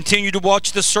 They continued to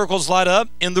watch the circles light up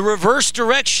in the reverse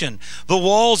direction. The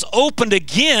walls opened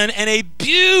again and a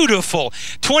beautiful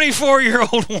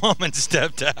 24-year-old woman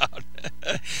stepped out.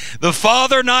 The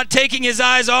father, not taking his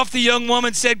eyes off the young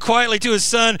woman, said quietly to his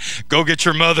son, "Go get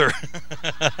your mother."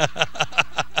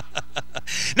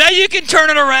 Now you can turn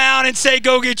it around and say,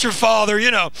 "Go get your father."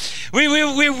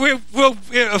 We'll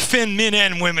offend men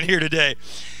and women here today.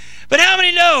 But how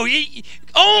many know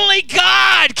only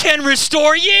God can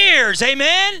restore years?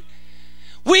 Amen?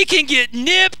 We can get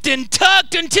nipped and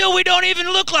tucked until we don't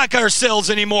even look like ourselves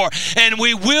anymore, and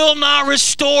we will not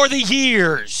restore the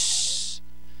years.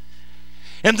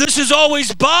 And this has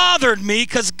always bothered me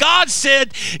because God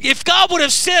said, if God would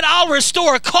have said, "I'll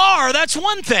restore a car," that's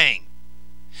one thing.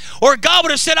 Or God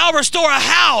would have said, I'll restore a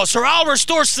house, or I'll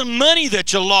restore some money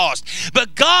that you lost.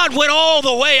 But God went all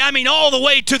the way, all the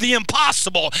way to the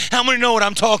impossible. How many know what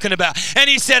I'm talking about? And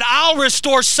he said, I'll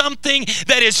restore something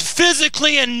that is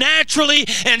physically and naturally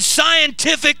and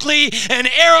scientifically and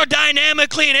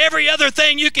aerodynamically and every other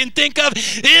thing you can think of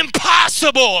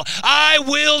impossible. I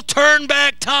will turn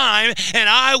back time and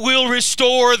I will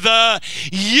restore the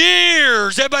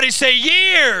years. Everybody say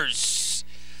years.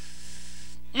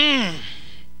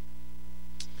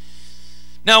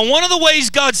 Now, one of the ways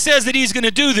God says that he's going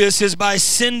to do this is by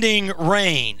sending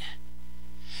rain.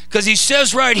 Because he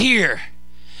says right here,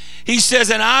 he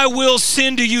says, and I will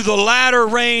send to you the latter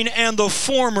rain and the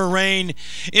former rain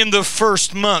in the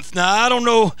first month. Now, I don't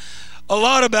know a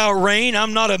lot about rain.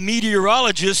 I'm not a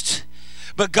meteorologist.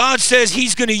 But God says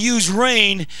he's going to use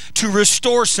rain to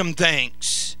restore some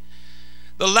things.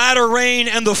 The latter rain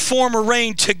and the former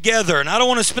rain together. And I don't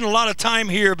want to spend a lot of time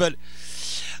here, but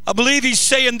I believe he's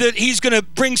saying that he's going to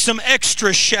bring some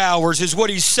extra showers is what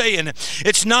he's saying.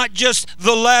 It's not just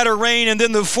the latter rain and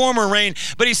then the former rain,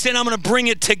 but he's saying I'm going to bring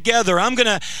it together. I'm going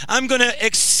to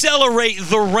accelerate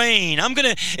the rain. I'm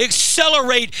going to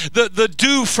accelerate the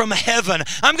dew from heaven.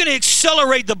 I'm going to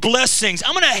accelerate the blessings.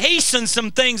 I'm going to hasten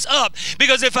some things up,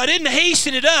 because if I didn't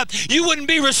hasten it up, you wouldn't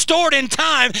be restored in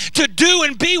time to do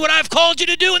and be what I've called you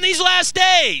to do in these last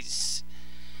days.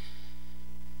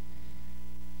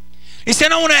 He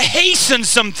said, I want to hasten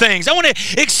some things. I want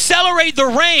to accelerate the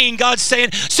rain, God's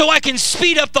saying, so I can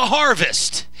speed up the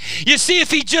harvest. You see,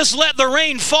 if he just let the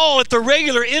rain fall at the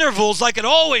regular intervals like it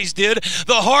always did,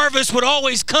 the harvest would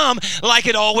always come like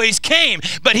it always came.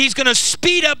 But he's going to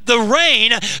speed up the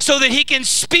rain so that he can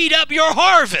speed up your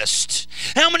harvest.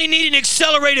 How many need an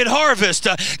accelerated harvest?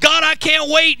 God, I can't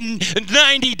wait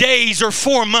 90 days or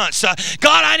 4 months.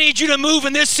 God, I need you to move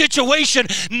in this situation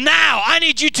now. I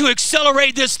need you to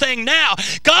accelerate this thing now.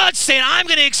 God's saying, I'm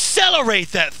going to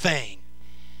accelerate that thing.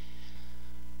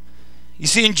 You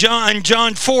see, in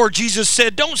John 4, Jesus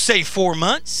said, don't say 4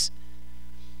 months.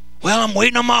 Well, I'm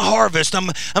waiting on my harvest. I'm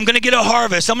going to get a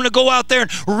harvest. I'm going to go out there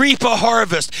and reap a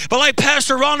harvest. But like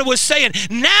Pastor Rhonda was saying,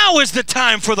 now is the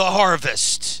time for the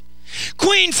harvest.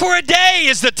 Queen, for a day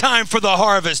is the time for the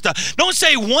harvest. Don't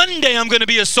say one day I'm going to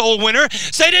be a soul winner.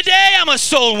 Say today I'm a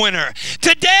soul winner.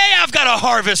 Today I've got a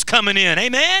harvest coming in.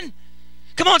 Amen?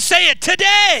 Come on, say it.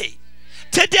 Today.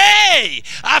 Today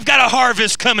I've got a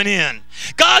harvest coming in.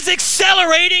 God's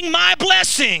accelerating my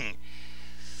blessing.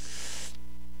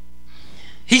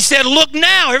 He said, look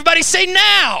now. Everybody say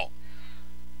now.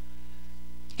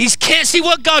 See,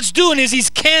 what God's doing is he's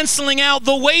canceling out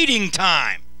the waiting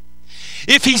time.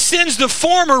 If he sends the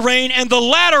former rain and the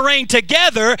latter rain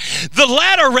together, the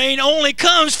latter rain only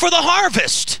comes for the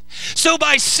harvest. So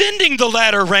by sending the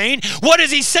latter rain, what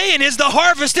is he saying is the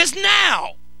harvest is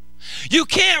now. You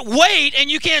can't wait, and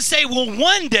you can't say, well,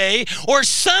 one day or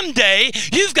someday.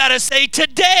 You've got to say,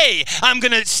 today I'm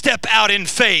going to step out in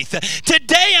faith.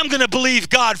 Today I'm going to believe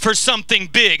God for something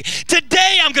big.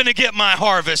 Today I'm going to get my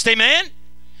harvest. Amen?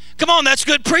 Come on, that's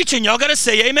good preaching. Y'all got to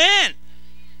say amen.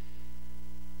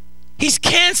 He's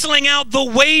canceling out the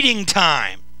waiting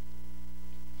time.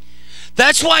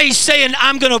 That's why he's saying,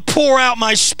 I'm going to pour out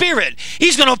my spirit.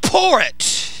 He's going to pour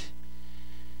it.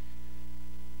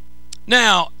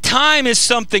 Now, time is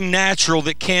something natural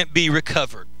that can't be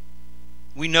recovered.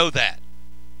 We know that.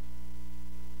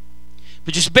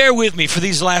 But just bear with me for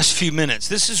these last few minutes.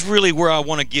 This is really where I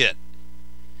want to get.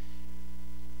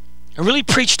 I really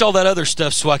preached all that other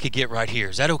stuff so I could get right here.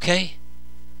 Is that okay?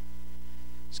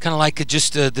 It's kind of like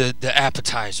just the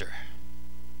appetizer.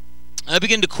 I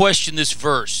begin to question this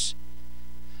verse.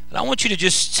 And I want you to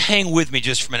just hang with me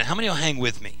just for a minute. How many will hang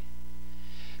with me?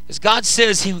 Because God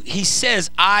says, He says,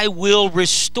 I will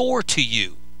restore to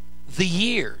you the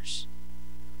years.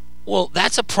 Well,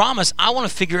 that's a promise. I want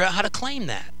to figure out how to claim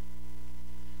that.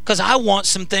 Because I want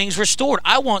some things restored.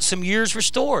 I want some years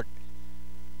restored.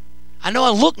 I know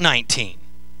I look 19.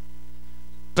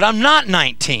 But I'm not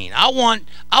 19. I want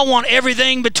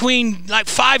everything between like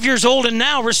 5 years old and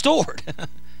now restored.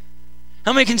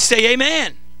 How many can say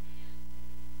amen?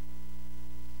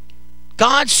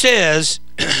 God says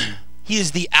He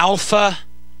is the Alpha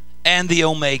and the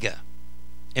Omega.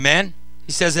 Amen?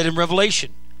 He says that in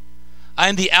Revelation. I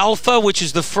am the Alpha, which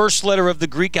is the first letter of the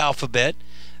Greek alphabet,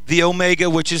 the Omega,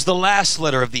 which is the last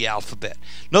letter of the alphabet.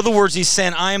 In other words, he's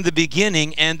saying, I am the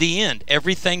beginning and the end.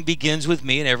 Everything begins with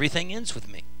me and everything ends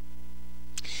with me.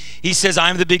 He says, I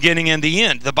am the beginning and the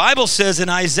end. The Bible says in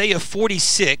Isaiah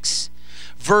 46,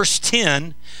 verse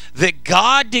 10, that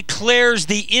God declares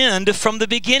the end from the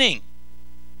beginning.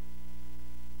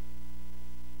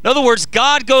 In other words,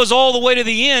 God goes all the way to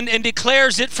the end and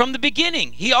declares it from the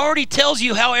beginning. He already tells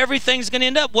you how everything's going to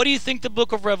end up. What do you think the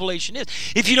book of Revelation is?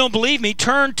 If you don't believe me,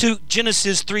 turn to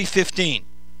Genesis 3:15.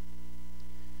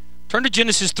 Turn to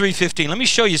Genesis 3:15. Let me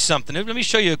show you something. Let me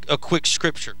show you a quick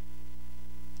scripture.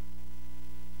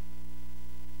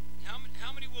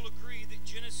 How many will agree that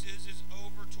Genesis is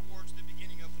over towards the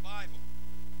beginning of the Bible?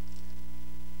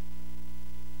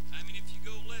 I mean, if you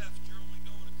go left, you're only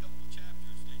going a couple of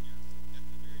chapters, then you're at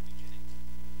the very beginning.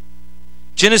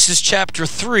 Genesis chapter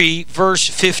 3, verse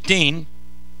 15.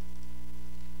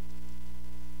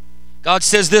 God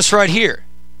says this right here.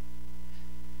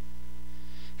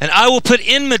 And I will put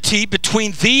enmity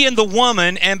between thee and the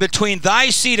woman, and between thy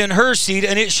seed and her seed,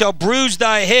 and it shall bruise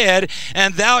thy head,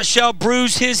 and thou shalt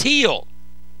bruise his heel.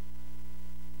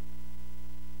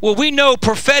 Well, we know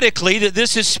prophetically that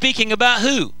this is speaking about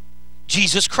who?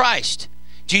 Jesus Christ.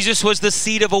 Jesus was the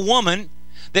seed of a woman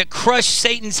that crushed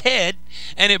Satan's head,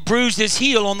 and it bruised his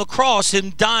heel on the cross,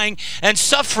 him dying and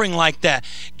suffering like that.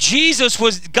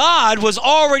 God was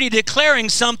already declaring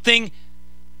something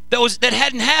that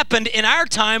hadn't happened in our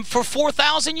time for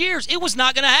 4,000 years. It was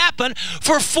not going to happen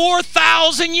for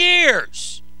 4,000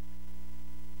 years.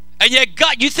 And yet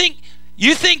God, you think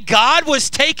God was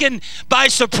taken by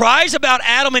surprise about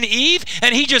Adam and Eve,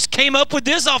 and he just came up with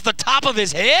this off the top of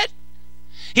his head?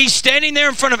 He's standing there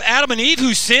in front of Adam and Eve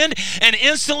who sinned, and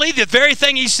instantly the very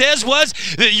thing he says was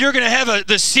that you're going to have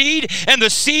the seed, and the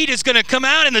seed is going to come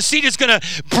out, and the seed is going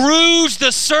to bruise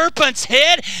the serpent's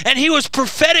head. And he was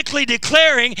prophetically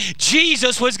declaring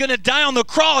Jesus was going to die on the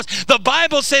cross. The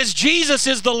Bible says Jesus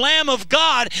is the Lamb of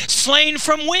God, slain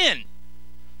from when?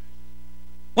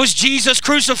 Was Jesus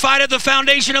crucified at the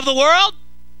foundation of the world?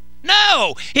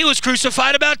 No, he was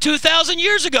crucified about 2,000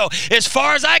 years ago. As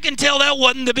far as I can tell, that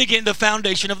wasn't the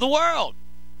foundation of the world.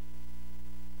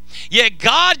 Yet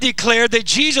God declared that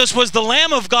Jesus was the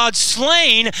Lamb of God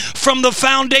slain from the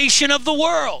foundation of the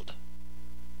world.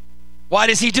 Why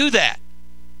does he do that?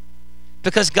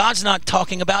 Because God's not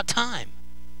talking about time.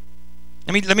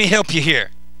 Let me help you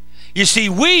here. You see,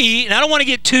 and I don't want to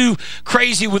get too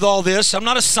crazy with all this. I'm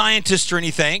not a scientist or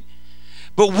anything.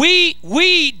 But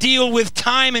we deal with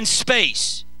time and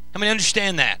space.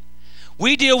 Understand that.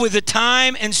 We deal with the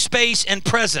time and space and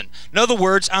present. In other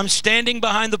words, I'm standing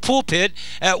behind the pulpit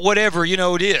at whatever,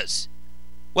 it is.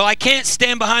 Well, I can't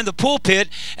stand behind the pulpit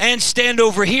and stand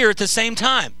over here at the same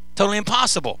time. Totally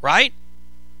impossible, right?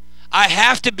 I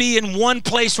have to be in one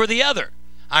place or the other.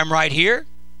 I'm right here.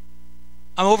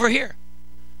 I'm over here.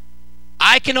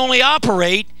 I can only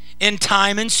operate in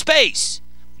time and space.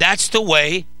 That's the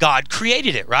way God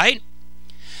created it, right?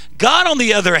 God, on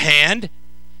the other hand,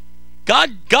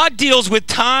 God deals with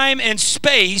time and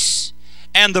space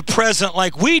and the present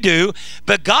like we do,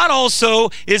 but God also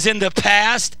is in the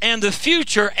past and the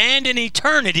future and in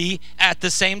eternity at the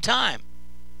same time.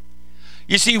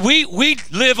 You see, we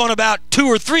live on about 2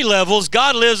 or 3 levels.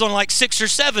 God lives on like 6 or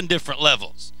 7 different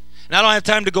levels. And I don't have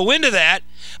time to go into that,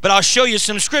 but I'll show you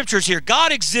some scriptures here.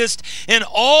 God exists in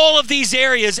all of these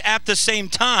areas at the same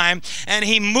time, and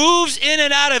he moves in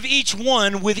and out of each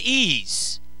one with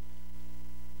ease.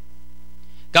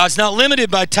 God's not limited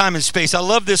by time and space. I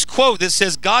love this quote that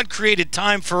says, God created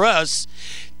time for us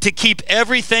to keep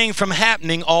everything from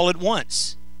happening all at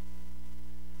once.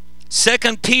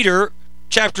 2 Peter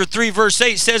chapter 3, verse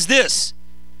 8 says this,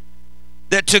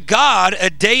 that to God a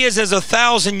day is as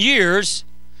 1,000 years,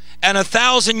 and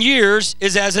 1,000 years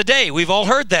is as a day. We've all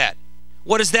heard that.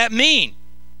 What does that mean?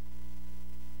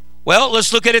 Well,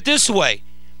 let's look at it this way.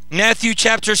 Matthew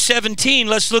chapter 17,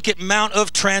 let's look at Mount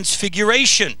of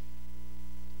Transfiguration.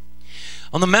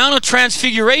 On the Mount of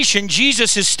Transfiguration,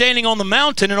 Jesus is standing on the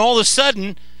mountain, and all of a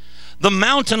sudden, the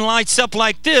mountain lights up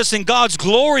like this, and God's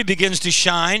glory begins to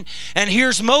shine. And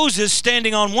here's Moses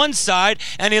standing on one side,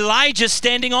 and Elijah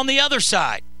standing on the other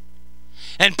side.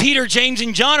 And Peter, James,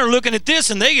 and John are looking at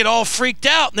this, and they get all freaked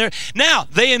out. Now,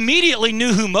 they immediately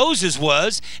knew who Moses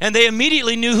was, and they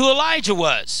immediately knew who Elijah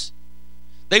was.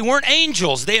 They weren't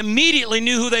angels. They immediately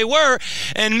knew who they were.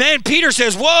 And man, Peter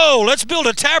says, whoa, let's build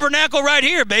a tabernacle right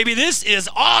here, baby. This is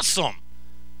awesome.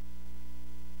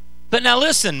 But now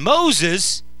listen,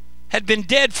 Moses had been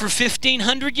dead for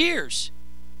 1,500 years.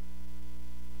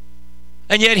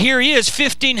 And yet here he is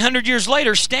 1,500 years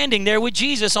later standing there with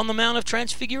Jesus on the Mount of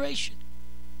Transfiguration.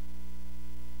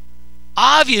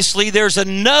 Obviously, there's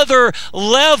another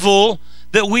level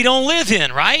that we don't live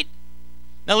in, right?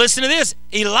 Now listen to this.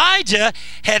 Elijah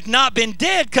had not been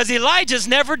dead because Elijah's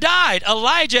never died.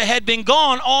 Elijah had been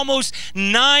gone almost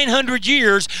 900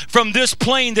 years from this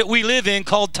plane that we live in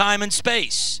called time and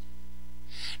space.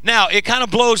 Now, it kind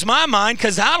of blows my mind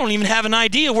because I don't even have an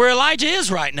idea where Elijah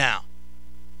is right now.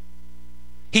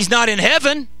 He's not in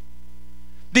heaven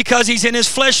because he's in his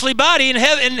fleshly body in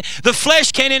heaven. The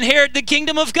flesh can't inherit the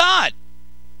kingdom of God.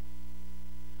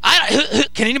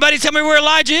 Can anybody tell me where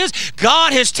Elijah is?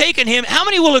 God has taken him. How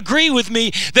many will agree with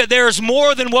me that there is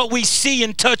more than what we see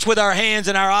and touch with our hands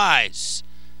and our eyes?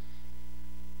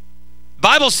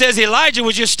 Bible says Elijah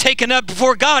was just taken up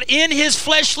before God in his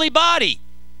fleshly body.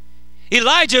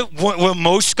 Elijah, well,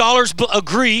 most scholars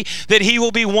agree that he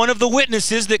will be one of the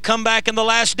witnesses that come back in the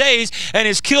last days and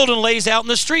is killed and lays out in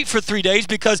the street for 3 days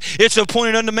because it's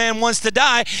appointed unto man once to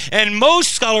die. And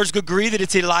most scholars agree that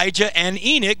it's Elijah and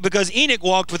Enoch because Enoch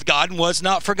walked with God and was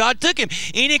not, for God took him.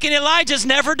 Enoch and Elijah's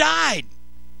never died.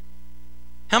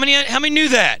 How many knew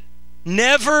that?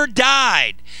 Never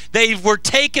died. They were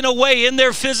taken away in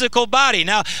their physical body.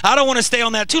 Now, I don't want to stay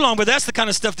on that too long, but that's the kind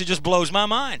of stuff that just blows my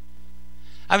mind.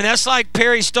 I mean, that's like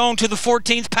Perry Stone to the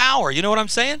 14th power. You know what I'm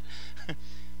saying?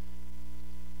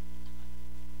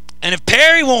 And if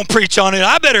Perry won't preach on it,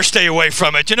 I better stay away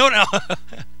from it. You know what?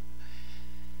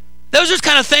 Those are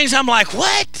kind of things I'm like,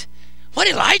 what? What,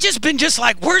 Elijah's been just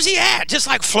like, where's he at? Just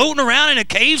like floating around in a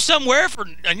cave somewhere for,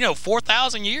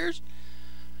 4,000 years?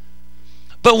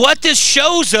 But what this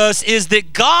shows us is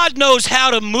that God knows how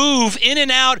to move in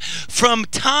and out from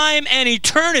time and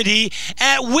eternity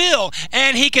at will.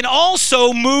 And he can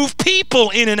also move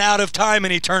people in and out of time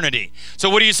and eternity.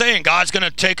 So what are you saying? God's going to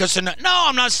take us in? No,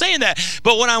 I'm not saying that.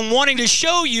 But what I'm wanting to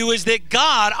show you is that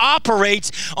God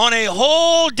operates on a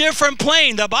whole different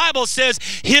plane. The Bible says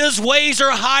his ways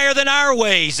are higher than our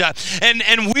ways.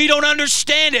 And we don't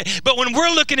understand it. But when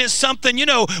we're looking at something,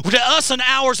 to us an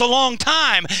hour's a long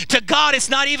time. To God,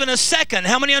 it's not even a second.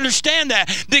 How many understand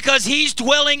that? Because he's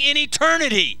dwelling in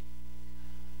eternity.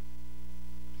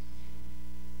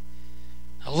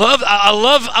 I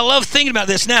love thinking about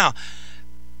this. Now,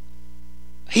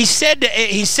 he said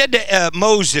to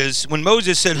Moses, when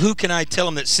Moses said, "Who can I tell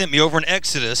him that sent me?" over in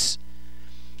Exodus,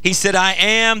 he said, "I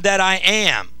am that I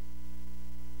am.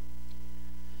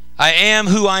 I am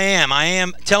who I am. I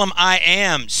am." Tell him, "I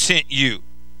am sent you.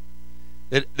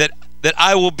 That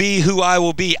I will be who I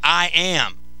will be. I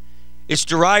am." It's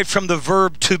derived from the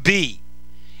verb to be.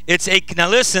 Now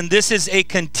listen, this is a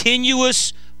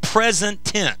continuous present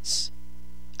tense.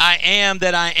 I am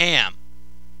that I am.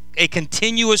 A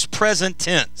continuous present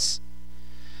tense.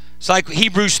 It's like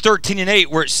Hebrews 13:8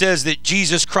 where it says that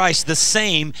Jesus Christ the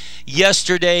same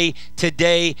yesterday,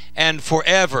 today, and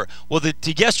forever. Well, the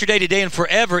yesterday, today, and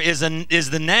forever is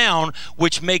the noun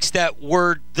which makes that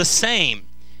word the same.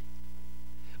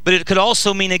 But it could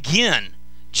also mean again.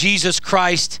 Jesus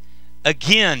Christ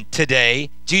again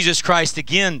today, Jesus Christ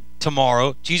again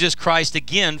tomorrow, Jesus Christ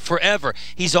again forever.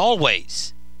 He's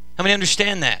always. How many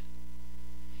understand that?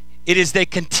 It is the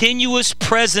continuous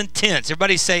present tense.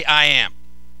 Everybody say, "I am."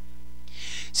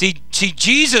 See,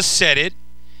 Jesus said it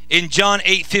in John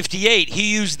 8:58.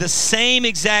 He used the same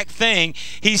exact thing.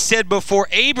 He said, "Before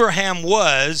Abraham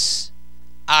was,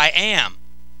 I am.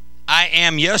 I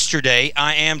am yesterday,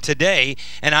 I am today,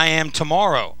 and I am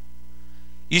tomorrow."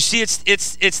 You see,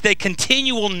 it's the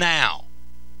continual now.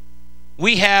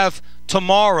 We have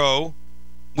tomorrow,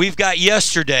 we've got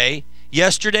yesterday.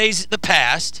 Yesterday's the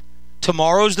past,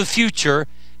 tomorrow's the future,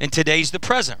 and today's the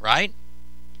present, right?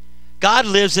 God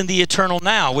lives in the eternal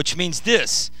now, which means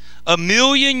this: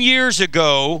 1,000,000 years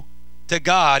ago to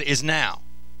God is now.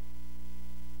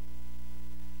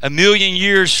 1,000,000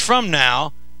 years from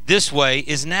now, this way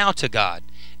is now to God.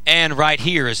 And right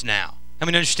here is now. How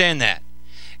many understand that?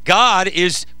 God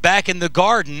is back in the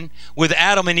garden with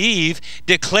Adam and Eve,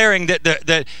 declaring that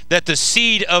the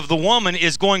seed of the woman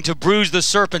is going to bruise the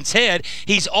serpent's head.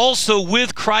 He's also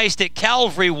with Christ at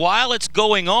Calvary while it's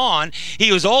going on.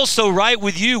 He was also right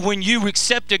with you when you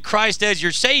accepted Christ as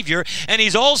your Savior. And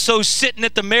he's also sitting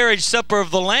at the marriage supper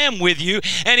of the Lamb with you.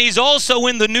 And he's also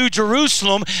in the New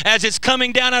Jerusalem as it's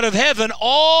coming down out of heaven,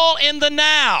 all in the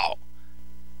now.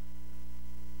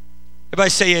 Everybody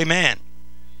say amen.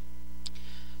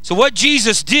 So what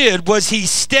Jesus did was he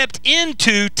stepped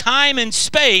into time and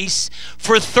space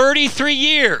for 33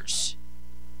 years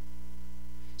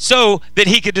so that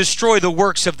he could destroy the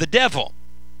works of the devil.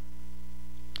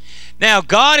 Now,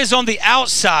 God is on the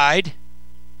outside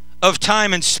of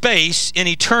time and space in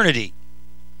eternity,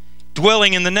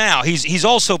 dwelling in the now. He's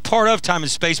also part of time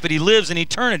and space, but he lives in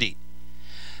eternity.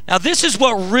 Now, this is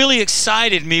what really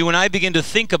excited me when I began to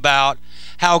think about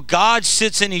how God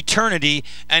sits in eternity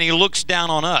and he looks down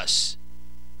on us.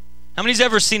 How many's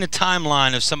ever seen a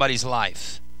timeline of somebody's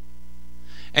life?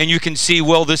 And you can see,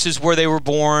 well, this is where they were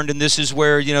born, and this is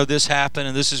where, this happened,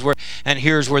 and this is where, and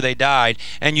here's where they died.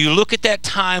 And you look at that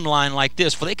timeline like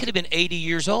this. Well, they could have been 80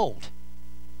 years old.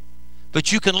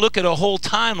 But you can look at a whole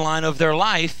timeline of their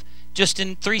life just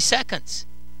in 3 seconds.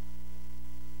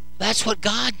 That's what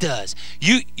God does.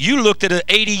 You looked at an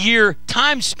 80-year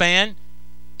time span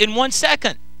in 1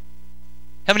 second.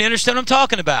 How many understand what I'm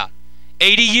talking about?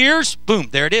 80 years, boom,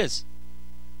 there it is.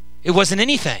 It wasn't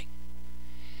anything.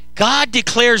 God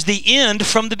declares the end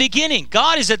from the beginning.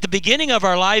 God is at the beginning of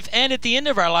our life and at the end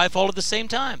of our life all at the same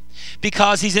time,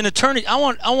 because He's in eternity. I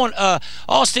want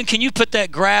Austin, can you put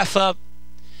that graph up?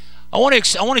 I want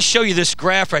to show you this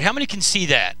graph right. How many can see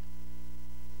that?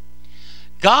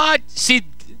 God, see,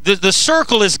 the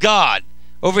circle is God.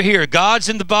 Over here, God's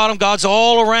in the bottom, God's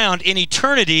all around in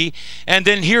eternity, and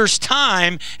then here's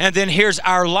time, and then here's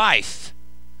our life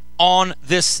on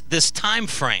this time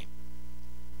frame.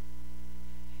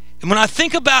 And when I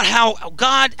think about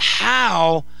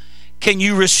how can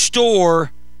you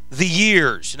restore the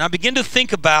years? And I begin to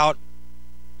think about,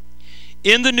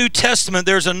 in the New Testament,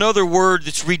 there's another word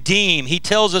that's redeem. He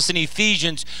tells us in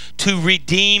Ephesians to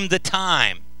redeem the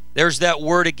time. There's that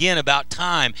word again about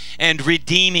time and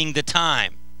redeeming the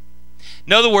time.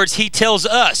 In other words, He tells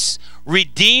us,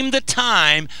 redeem the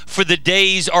time, for the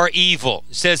days are evil.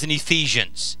 It says in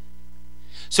Ephesians.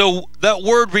 So that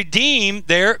word redeem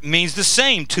there means the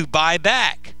same, to buy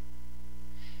back.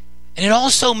 And it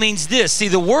also means this. See,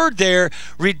 the word there,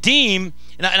 redeem,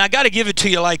 and I got to give it to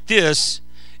you like this,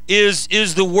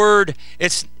 is the word,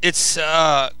 it's if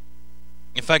I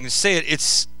can say it,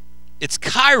 it's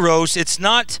kairos. It's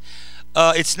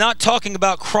not talking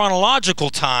about chronological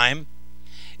time.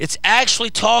 It's actually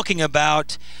talking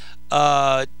about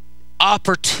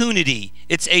opportunity.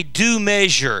 It's a due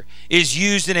measure, is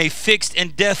used in a fixed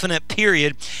and definite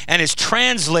period, and is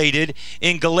translated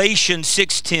in Galatians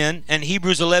 6:10 and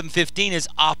Hebrews 11:15 as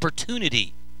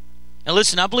opportunity. Now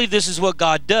listen, I believe this is what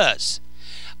God does.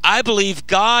 I believe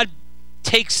God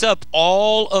takes up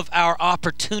all of our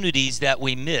opportunities that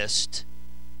we missed,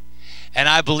 and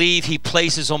I believe He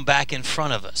places them back in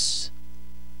front of us.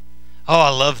 Oh, I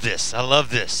love this. I love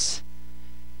this.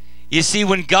 You see,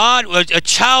 when God, a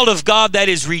child of God that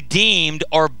is redeemed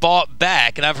or bought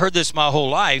back, and I've heard this my whole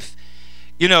life,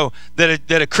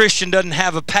 that a Christian doesn't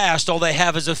have a past, all they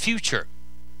have is a future.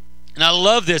 And I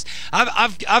love this.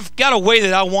 I've got a way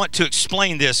that I want to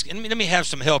explain this. And let me have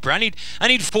some help here. I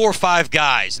need 4 or 5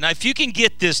 guys. Now, if you can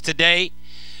get this today,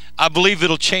 I believe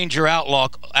it'll change your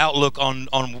outlook on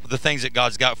the things that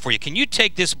God's got for you. Can you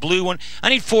take this blue one? I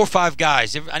need 4 or 5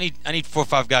 guys. I need 4 or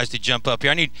 5 guys to jump up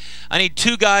here. I need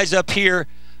 2 guys up here,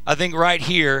 I think right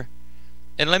here.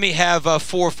 And let me have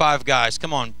 4 or 5 guys.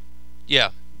 Come on. Yeah.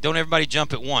 Don't everybody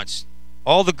jump at once.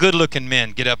 All the good-looking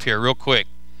men, get up here real quick.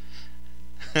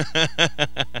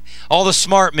 All the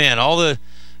smart men, all the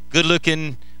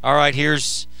good-looking. All right,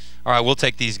 we'll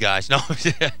take these guys. No.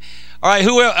 All right,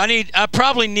 who else? I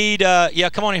probably need,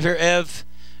 come on in here, Ev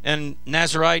and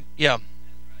Nazarite. Yeah.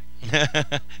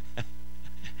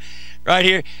 Right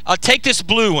here. I'll take this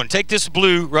blue one. Take this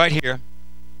blue right here.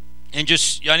 And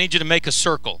I need you to make a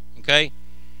circle, okay?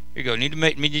 Here you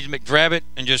go. Grab it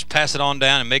and just pass it on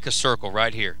down and make a circle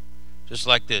right here. Just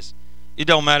like this. It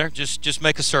don't matter. Just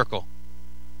make a circle.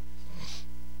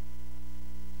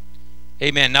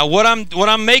 Amen. Now what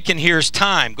I'm making here is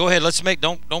time. Go ahead. Let's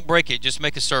don't break it. Just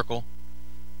make a circle.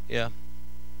 Yeah.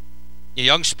 Yeah,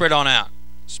 y'all can spread on out.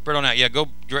 Spread on out. Yeah,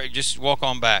 just walk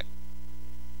on back.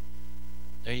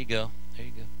 There you go. There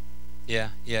you go. Yeah.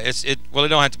 Well, it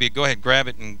don't have to be. Go ahead, grab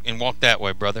it and walk that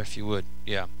way, brother, if you would.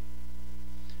 Yeah.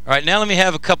 All right, now let me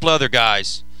have a couple other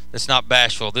guys that's not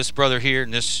bashful. This brother here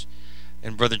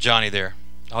and Brother Johnny there.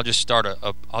 I'll just start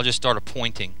a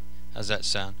pointing. How's that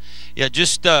sound? Yeah,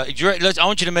 I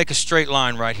want you to make a straight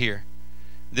line right here.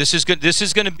 This is good. This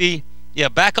is going to be,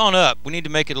 back on up. We need to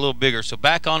make it a little bigger, so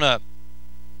back on up.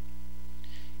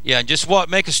 Yeah, and just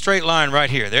make a straight line right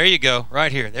here. There you go,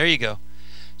 right here. There you go.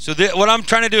 So what I'm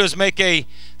trying to do is make a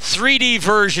 3D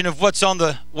version of what's on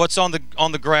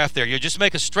the graph there. You just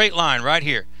make a straight line right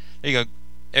here. There you go.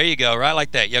 There you go, right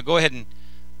like that. Yeah, go ahead and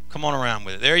come on around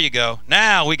with it. There you go.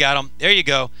 Now we got them. There you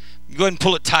go. Go ahead and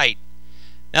pull it tight.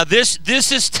 Now this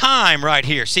is time right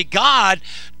here. See, God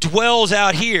dwells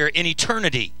out here in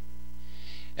eternity.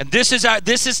 And this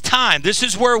is time. This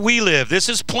is where we live. This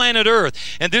is planet Earth.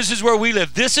 And this is where we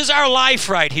live. This is our life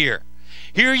right here.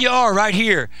 Here you are right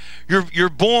here. You're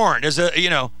born as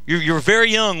you're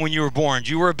very young when you were born.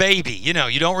 You were a baby. You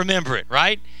don't remember it,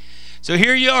 right? So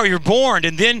here you are, you're born,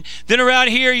 and then around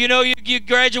here, you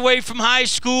graduate from high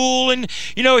school, and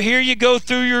here you go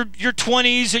through your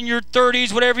 20s and your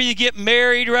 30s, whatever. You get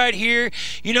married right here,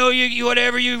 you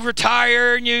whatever, you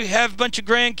retire and you have a bunch of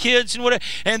grandkids and whatever,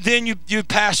 and then you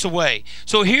pass away.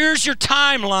 So here's your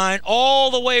timeline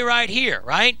all the way right here,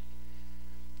 right?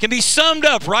 Can be summed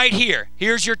up right here.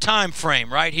 Here's your time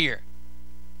frame right here.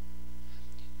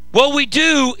 What we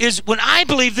do is, when I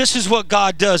believe this is what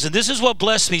God does, and this is what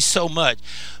blessed me so much.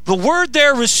 The word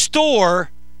there, restore,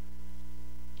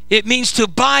 it means to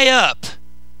buy up.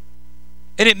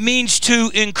 And it means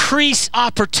to increase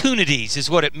opportunities is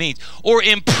what it means. Or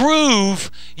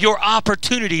improve your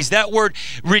opportunities. That word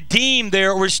redeem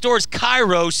there, or restores,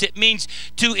 kairos. It means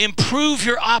to improve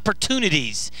your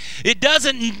opportunities. It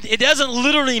doesn't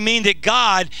literally mean that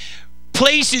God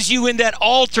places you in that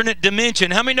alternate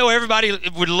dimension. How many know everybody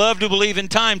would love to believe in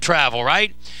time travel,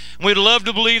 right? We'd love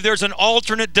to believe there's an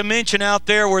alternate dimension out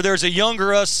there where there's a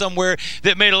younger us somewhere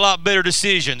that made a lot better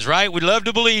decisions, right? We'd love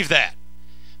to believe that.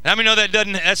 How many know that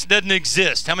doesn't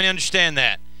exist? How many understand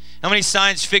that? How many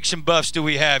science fiction buffs do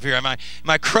we have here? Am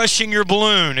I crushing your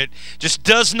balloon? It just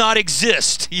does not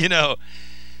exist, But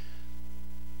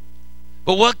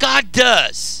what God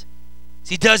does,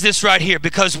 He does this right here,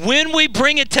 because when we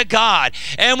bring it to God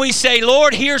and we say,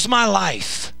 Lord, here's my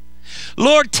life.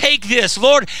 Lord, take this.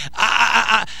 Lord,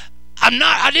 I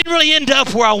didn't really end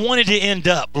up where I wanted to end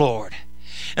up, Lord.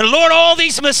 And Lord, all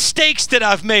these mistakes that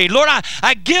I've made, Lord,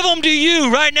 I give them to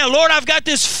you right now. Lord, I've got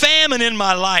this famine in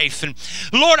my life. And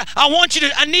Lord,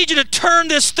 I need you to turn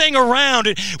this thing around.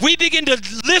 And we begin to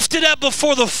lift it up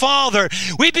before the Father.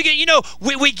 We begin,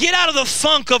 we get out of the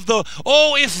funk of the,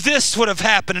 oh, if this would have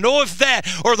happened, and oh, if that,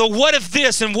 or the what if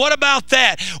this, and what about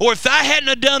that, or if I hadn't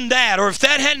have done that, or if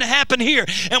that hadn't happened here.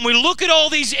 And we look at all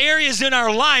these areas in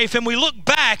our life, and we look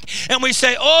back, and we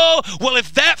say, oh, well,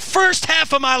 if that first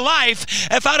half of my life,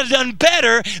 if I'd have done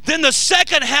better, then the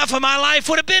second half of my life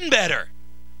would have been better.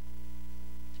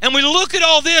 And we look at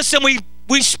all this, and we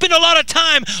spend a lot of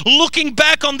time looking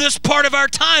back on this part of our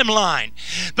timeline.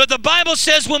 But the Bible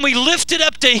says when we lift it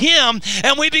up to Him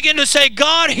and we begin to say,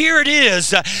 God, here it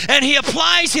is, and He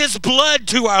applies His blood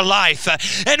to our life,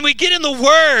 and we get in the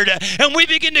Word and we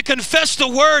begin to confess the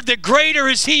Word that greater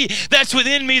is He that's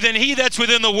within me than he that's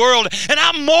within the world, and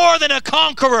I'm more than a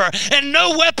conqueror, and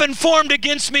no weapon formed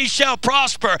against me shall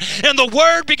prosper. And the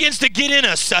Word begins to get in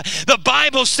us. The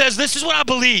Bible says, this is what I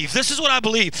believe. This is what I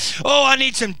believe. Oh, I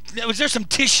need was there some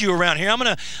tissue around here? I'm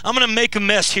gonna make a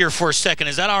mess here for a second.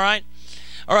 Is that all right?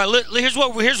 All right. Here's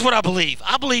what I believe.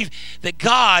 I believe that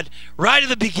God, right at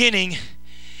the beginning,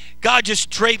 God just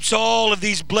drapes all of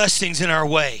these blessings in our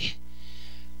way.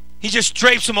 He just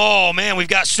drapes them all. Man, we've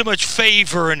got so much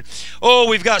favor, and oh,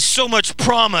 we've got so much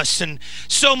promise and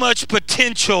so much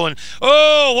potential, and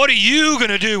oh, what are you going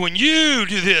to do when you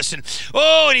do this? And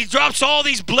oh, and He drops all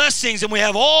these blessings, and we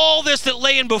have all this that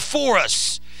laying before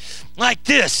us like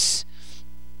this.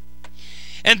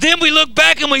 And then we look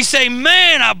back and we say,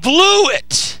 man, I blew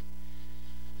it.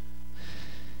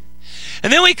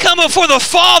 And then we come before the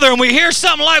Father and we hear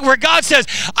something like where God says,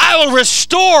 I will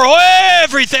restore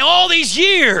everything, all these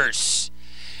years.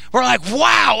 We're like,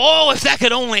 wow, oh, if that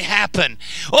could only happen.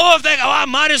 I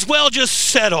might as well just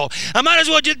settle.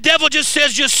 The devil just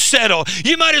says, just settle.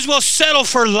 You might as well settle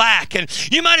for lack, and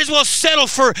you might as well settle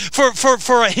for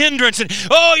a hindrance. And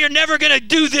oh, you're never going to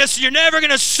do this. You're never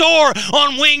going to soar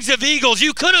on wings of eagles.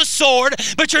 You could have soared,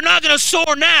 but you're not going to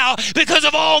soar now because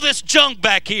of all this junk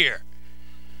back here.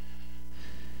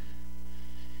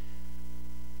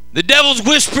 The devil's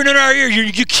whispering in our ear,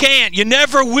 you can't, you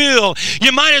never will.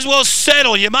 You might as well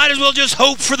settle. You might as well just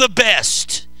hope for the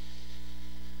best.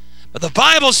 But the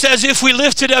Bible says if we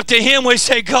lift it up to Him, we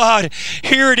say, God,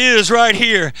 here it is right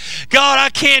here. God, I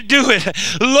can't do it.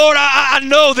 Lord, I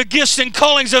know the gifts and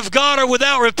callings of God are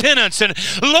without repentance. And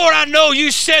Lord, I know you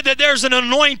said that there's an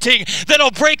anointing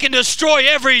that'll break and destroy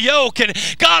every yoke. And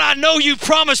God, I know you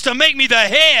promised to make me the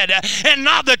head and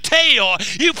not the tail.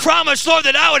 You promised, Lord,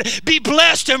 that I would be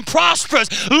blessed and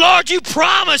prosperous. Lord, you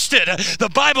promised it.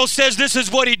 The Bible says this is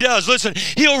what He does. Listen,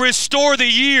 He'll restore the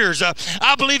years.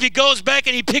 I believe He goes back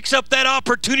and He picks up that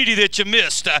opportunity that you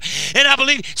missed. And I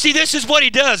believe, see, this is what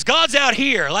He does. God's out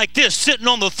here like this, sitting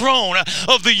on the throne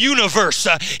of the universe.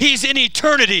 He's in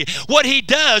eternity. What He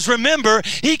does, remember,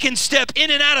 He can step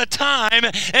in and out of time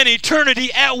and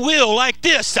eternity at will like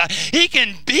this. He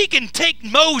can take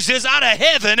Moses out of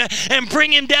heaven and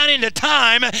bring him down into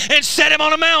time and set him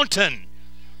on a mountain.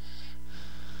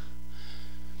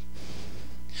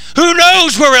 Who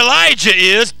knows where Elijah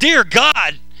is? Dear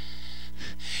God.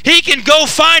 He can go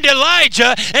find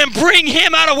Elijah and bring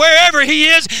him out of wherever he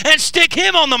is and stick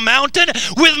him on the mountain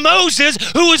with Moses,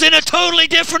 who was in a totally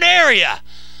different area.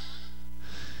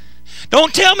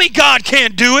 Don't tell me God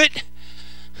can't do it.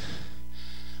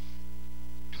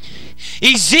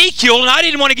 Ezekiel, and I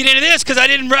didn't want to get into this because I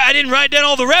didn't write down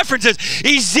all the references.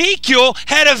 Ezekiel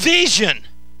had a vision.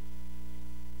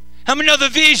 How many know the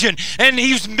vision? And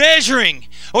he's measuring,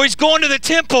 or he's going to the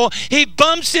temple. He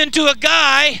bumps into a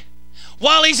guy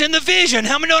while he's in the vision.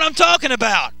 How many know what I'm talking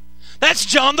about? That's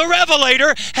John the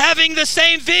Revelator having the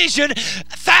same vision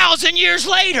 1,000 years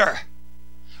later.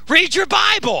 Read your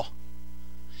Bible.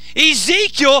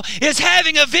 Ezekiel is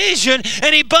having a vision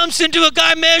and he bumps into a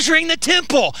guy measuring the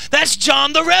temple. That's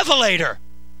John the Revelator.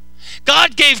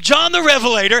 God gave John the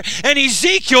Revelator and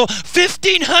Ezekiel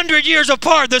 1,500 years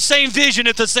apart the same vision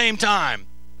at the same time.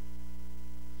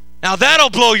 Now that'll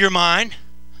blow your mind.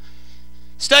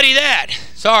 Study that.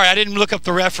 Sorry, I didn't look up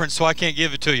the reference, so I can't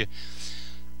give it to you.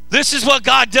 This is what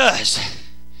God does.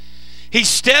 He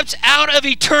steps out of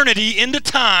eternity into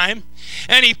time,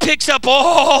 and he picks up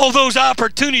all those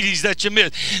opportunities that you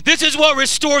missed. This is what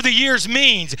restore the years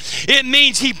means. It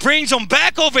means he brings them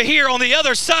back over here on the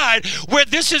other side, where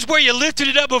this is where you lifted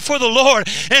it up before the Lord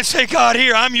and say, God,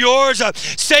 here, I'm yours.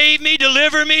 Save me,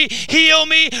 deliver me, heal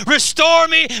me, restore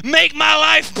me, make my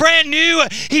life brand new.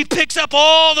 He picks up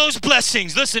all those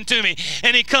blessings. Listen to me.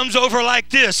 And he comes over like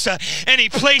this, and he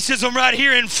places them right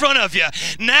here in front of you.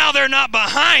 Now they're not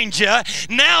behind you.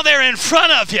 Now they're in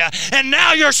front of you. And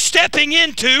now you're stepping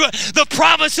into the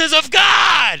promises of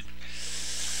God.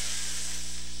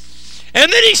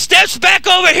 And then he steps back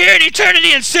over here in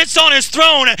eternity and sits on his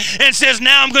throne and says,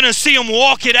 now I'm going to see him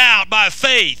walk it out by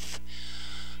faith.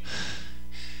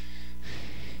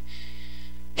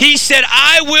 He said,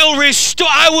 I will restore,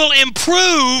 I will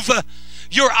improve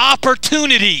your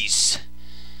opportunities.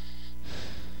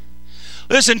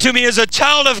 Listen to me, as a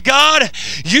child of God,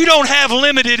 you don't have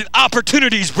limited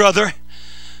opportunities, brother.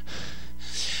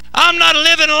 I'm not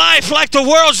living life like the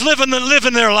world's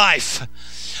living their life.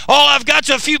 All I've got's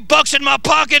a few bucks in my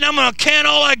pocket, and I'm going to can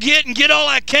all I get and get all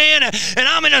I can, and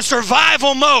I'm in a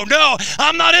survival mode. No,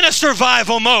 I'm not in a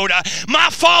survival mode. My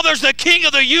Father's the King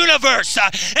of the universe,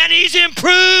 and He's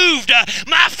improved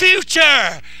my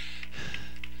future.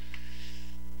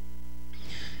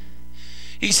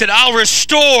 He said, I'll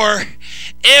restore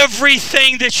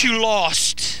everything that you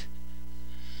lost.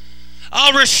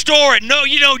 I'll restore it. No,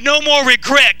 no more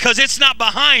regret, because it's not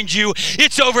behind you.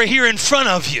 It's over here in front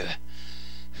of you.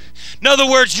 In other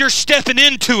words, you're stepping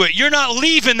into it. You're not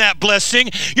leaving that blessing.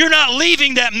 You're not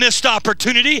leaving that missed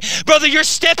opportunity. Brother, you're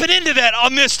stepping into that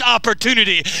missed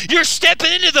opportunity. You're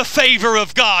stepping into the favor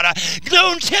of God.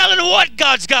 Don't tell him what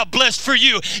God's got blessed for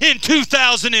you in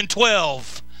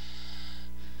 2012.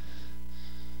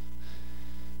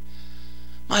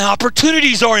 My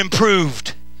opportunities are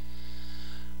improved.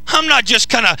 I'm not just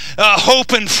kind of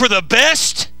hoping for the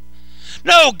best.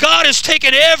 No, God has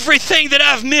taken everything that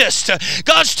I've missed.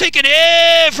 God's taken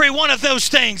every one of those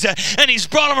things and He's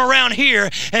brought them around here,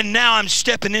 and now I'm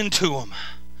stepping into them.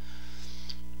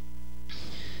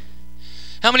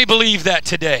 How many believe that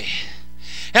today?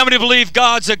 How many believe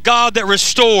God's a God that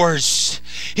restores?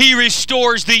 He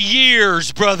restores the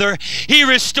years, brother. He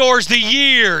restores the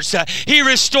years. He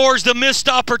restores the missed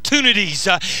opportunities.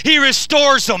 He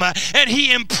restores them, and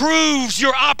He improves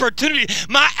your opportunity.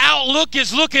 My outlook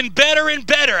is looking better and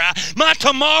better. My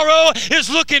tomorrow is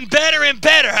looking better and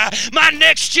better. My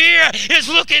next year is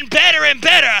looking better and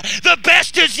better. The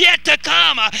best is yet to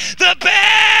come. The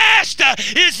best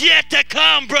is yet to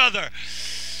come, brother.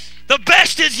 The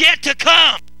best is yet to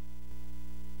come.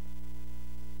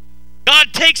 God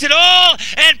takes it all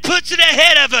and puts it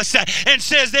ahead of us and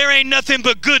says there ain't nothing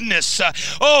but goodness.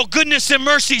 Oh, goodness and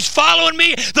mercy's following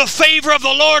me. The favor of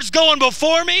the Lord's going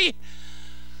before me.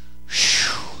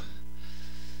 Whew.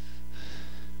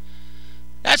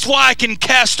 That's why I can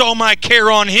cast all my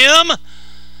care on Him.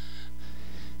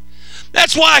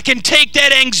 That's why I can take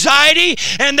that anxiety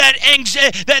and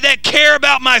that care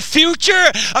about my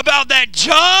future, about that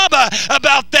job,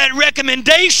 about that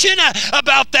recommendation,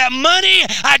 about that money.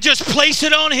 I just place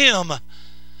it on Him.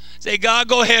 Say, God,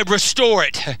 go ahead, restore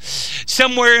it.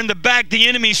 Somewhere in the back, the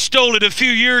enemy stole it a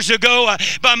few years ago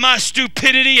by my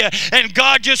stupidity, and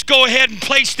God, just go ahead and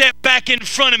place that back in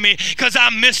front of me because I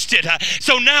missed it.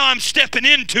 So now I'm stepping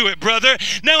into it, brother.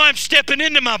 Now I'm stepping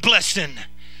into my blessing.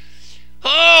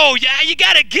 Oh, yeah, you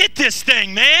got to get this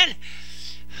thing, man.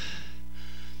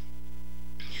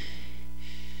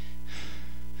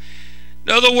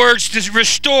 In other words, to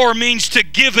restore means to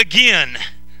give again.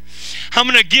 I'm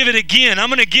going to give it again. I'm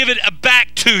going to give it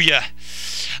back to you.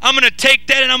 I'm going to take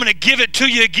that and I'm going to give it to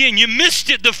you again. You missed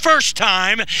it the first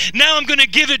time. Now I'm going to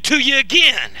give it to you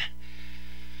again.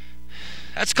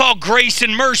 That's called grace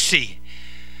and mercy.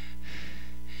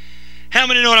 How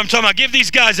many know what I'm talking about? Give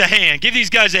these guys a hand. Give these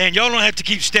guys a hand. Y'all don't have to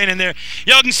keep standing there.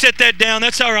 Y'all can set that down.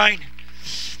 That's all right.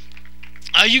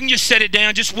 You can just set it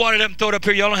down. Just wad it up and throw it up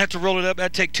here. Y'all don't have to roll it up.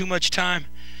 That'd take too much time.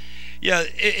 Yeah.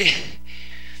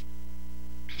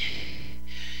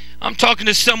 I'm talking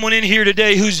to someone in here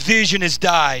today whose vision has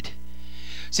died.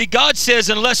 See, God says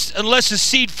unless a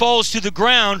seed falls to the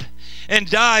ground and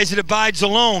dies, it abides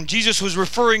alone. Jesus was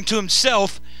referring to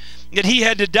himself, that he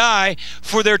had to die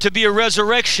for there to be a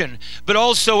resurrection. But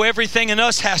also everything in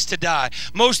us has to die.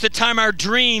 Most of the time our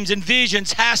dreams and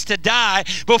visions has to die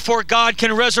before God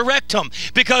can resurrect them,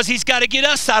 because he's got to get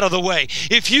us out of the way.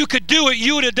 If you could do it,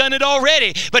 you would have done it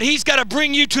already. But he's got to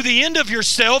bring you to the end of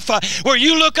yourself where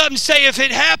you look up and say, if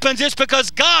it happens, it's because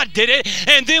God did it.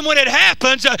 And then when it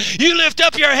happens, you lift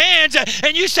up your hands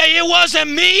and you say, it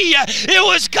wasn't me. It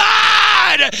was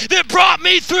God that brought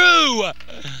me through.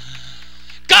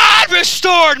 God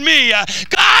restored me.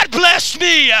 God blessed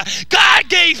me. God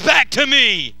gave back to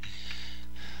me.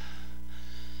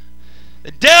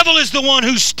 The devil is the one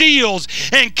who steals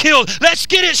and kills. Let's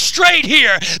get it straight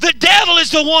here. The devil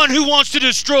is the one who wants to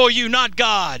destroy you, not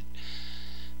God.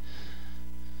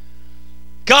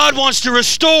 God wants to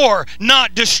restore,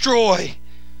 not destroy.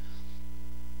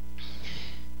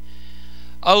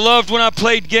 I loved when I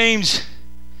played games.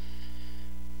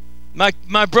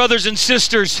 My brothers and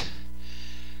sisters,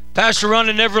 Pastor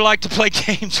Rhonda never liked to play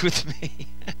games with me.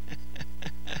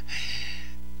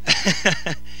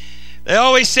 They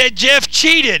always said Jeff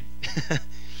cheated.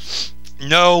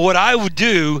 No, what I would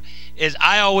do is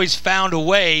I always found a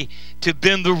way to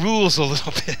bend the rules a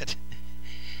little bit.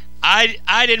 I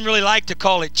didn't really like to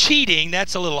call it cheating.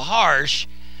 That's a little harsh.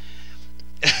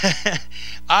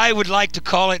 I would like to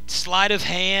call it sleight of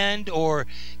hand or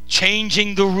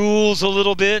changing the rules a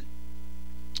little bit.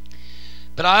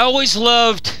 But I always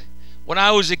loved, when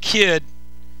I was a kid,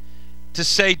 to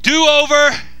say, do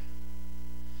over.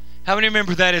 How many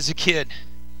remember that as a kid?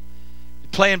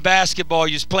 You're playing basketball,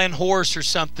 you was playing horse or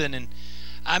something, and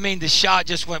I mean the shot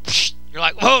just went, psh, you're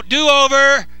like, whoa, do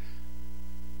over.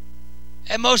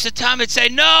 And most of the time it'd say,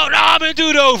 no, I'm going to do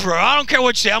it over. I don't care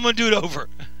what you say, I'm going to do it over.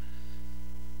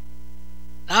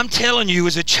 I'm telling you,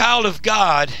 as a child of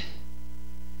God,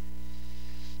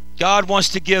 God wants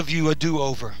to give you a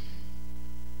do-over.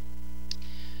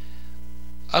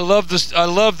 I love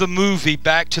the movie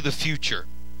Back to the Future.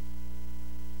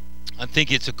 I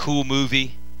think it's a cool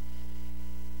movie.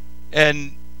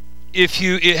 And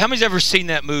how many's ever seen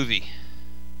that movie?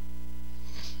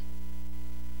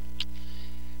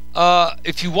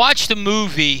 If you watch the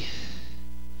movie,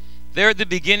 there at the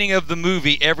beginning of the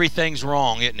movie, everything's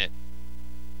wrong, isn't it?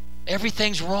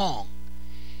 Everything's wrong.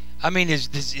 I mean,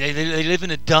 they live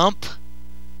in a dump,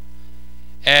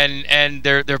 and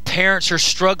their parents are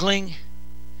struggling.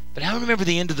 But I remember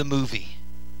the end of the movie.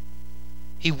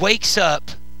 He wakes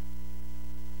up.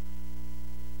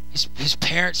 His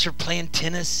parents are playing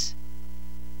tennis.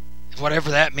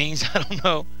 Whatever that means, I don't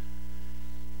know.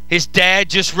 His dad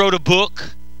just wrote a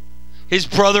book. His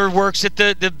brother works at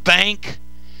the bank.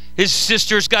 His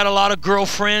sister's got a lot of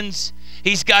girlfriends.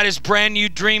 He's got his brand new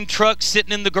dream truck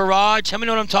sitting in the garage. How many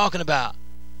know what I'm talking about?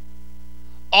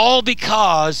 All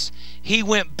because he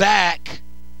went back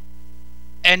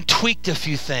and tweaked a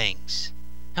few things.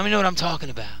 How many know what I'm talking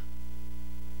about?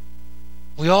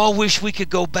 We all wish we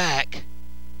could go back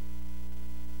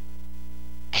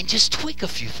and just tweak a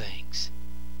few things.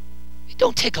 It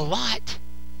don't take a lot.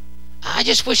 I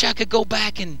just wish I could go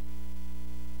back and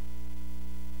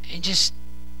just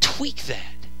tweak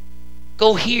that.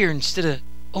 Go here instead of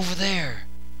over there.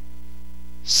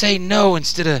 Say no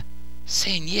instead of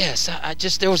saying yes.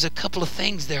 There was a couple of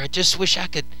things there. I just wish I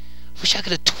could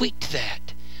have tweaked that.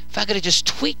 If I could have just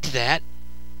tweaked that,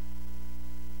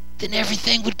 then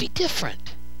everything would be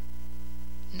different.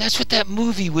 And that's what that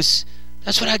movie was.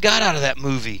 That's what I got out of that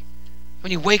movie. When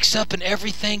he wakes up and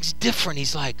everything's different,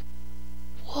 he's like,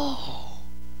 whoa.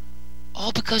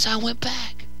 All because I went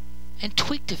back and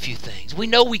tweaked a few things. We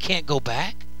know we can't go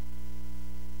back,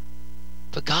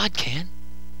 but God can.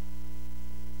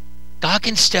 God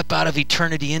can step out of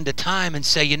eternity into time and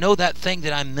say, you know that thing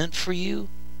that I meant for you?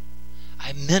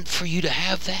 I meant for you to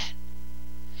have that.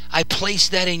 I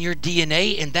placed that in your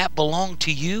DNA and that belonged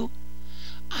to you.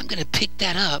 I'm going to pick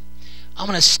that up. I'm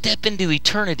going to step into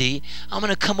eternity. I'm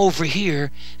going to come over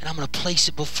here and I'm going to place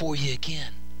it before you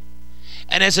again.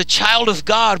 And as a child of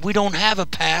God, we don't have a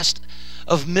past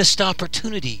of missed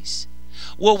opportunities.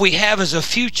 What we have is a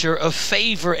future of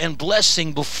favor and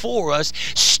blessing before us,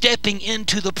 stepping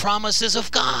into the promises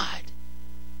of God.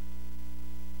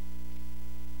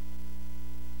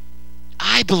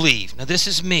 I believe, now this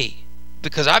is me,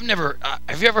 because have you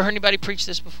ever heard anybody preach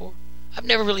this before? I've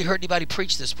never really heard anybody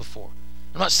preach this before.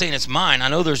 I'm not saying it's mine. I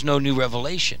know there's no new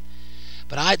revelation.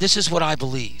 But this is what I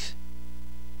believe.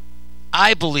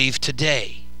 I believe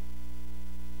today,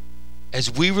 as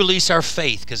we release our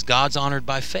faith, because God's honored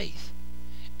by faith,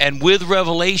 and with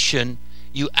revelation,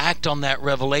 you act on that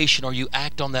revelation or you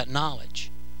act on that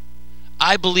knowledge.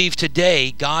 I believe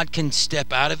today God can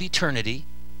step out of eternity.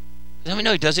 I mean,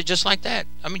 no, he does it just like that.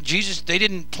 I mean, Jesus, they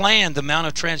didn't plan the Mount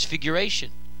of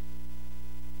Transfiguration.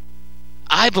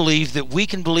 I believe that we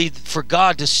can believe for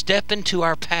God to step into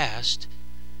our past,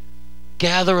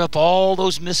 gather up all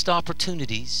those missed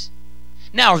opportunities.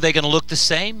 Now, are they going to look the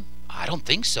same? I don't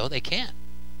think so. They can't.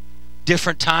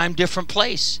 Different time, different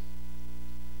place.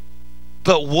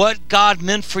 But what God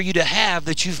meant for you to have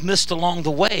that you've missed along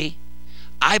the way,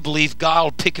 I believe God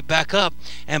will pick it back up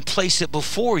and place it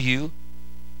before you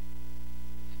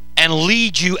and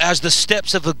lead you as the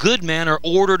steps of a good man are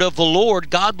ordered of the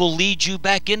Lord. God will lead you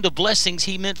back into blessings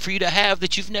he meant for you to have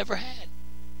that you've never had.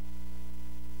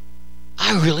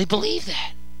 I really believe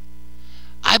that.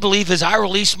 I believe as I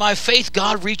release my faith,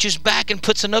 God reaches back and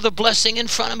puts another blessing in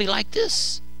front of me like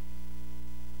this.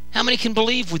 How many can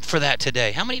believe for that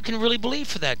today? How many can really believe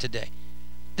for that today?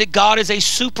 That God is a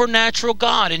supernatural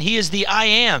God and he is the I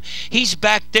am. He's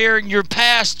back there in your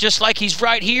past just like he's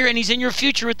right here, and he's in your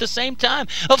future at the same time.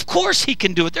 Of course he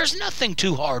can do it. There's nothing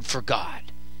too hard for God.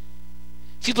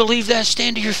 If you believe that,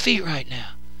 stand to your feet right now.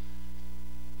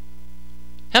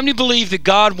 How many believe that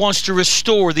God wants to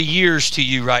restore the years to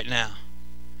you right now?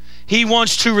 He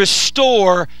wants to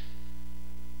restore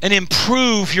and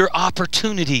improve your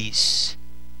opportunities.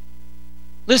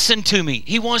 Listen to me.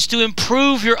 He wants to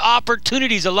improve your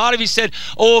opportunities. A lot of you said,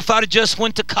 oh, if I'd have just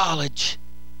went to college.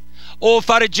 Or if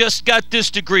I'd have just got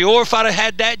this degree. Or if I'd have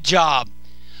had that job.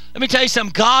 Let me tell you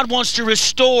something. God wants to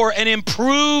restore and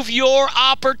improve your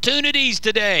opportunities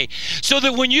today. So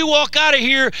that when you walk out of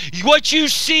here, what you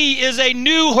see is a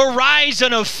new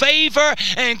horizon of favor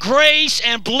and grace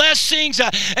and blessings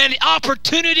and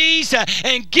opportunities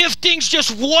and giftings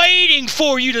just waiting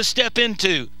for you to step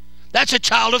into. That's a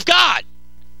child of God.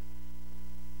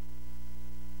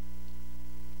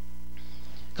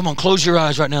 Come on, close your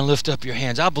eyes right now and lift up your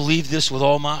hands. I believe this with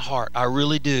all my heart. I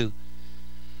really do.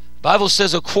 The Bible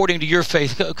says according to your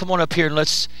faith. Come on up here and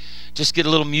let's just get a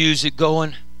little music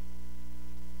going.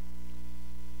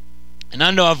 And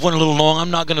I know I've went a little long. I'm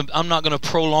not gonna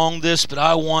prolong this, but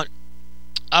I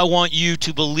want you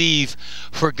to believe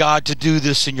for God to do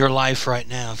this in your life right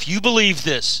now. If you believe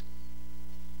this,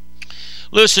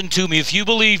 listen to me. If you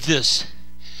believe this,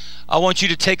 I want you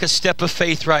to take a step of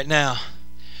faith right now.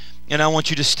 And I want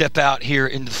you to step out here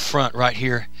in the front right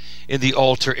here in the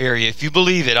altar area. If you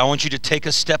believe it, I want you to take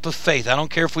a step of faith. I don't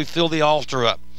care if we fill the altar up.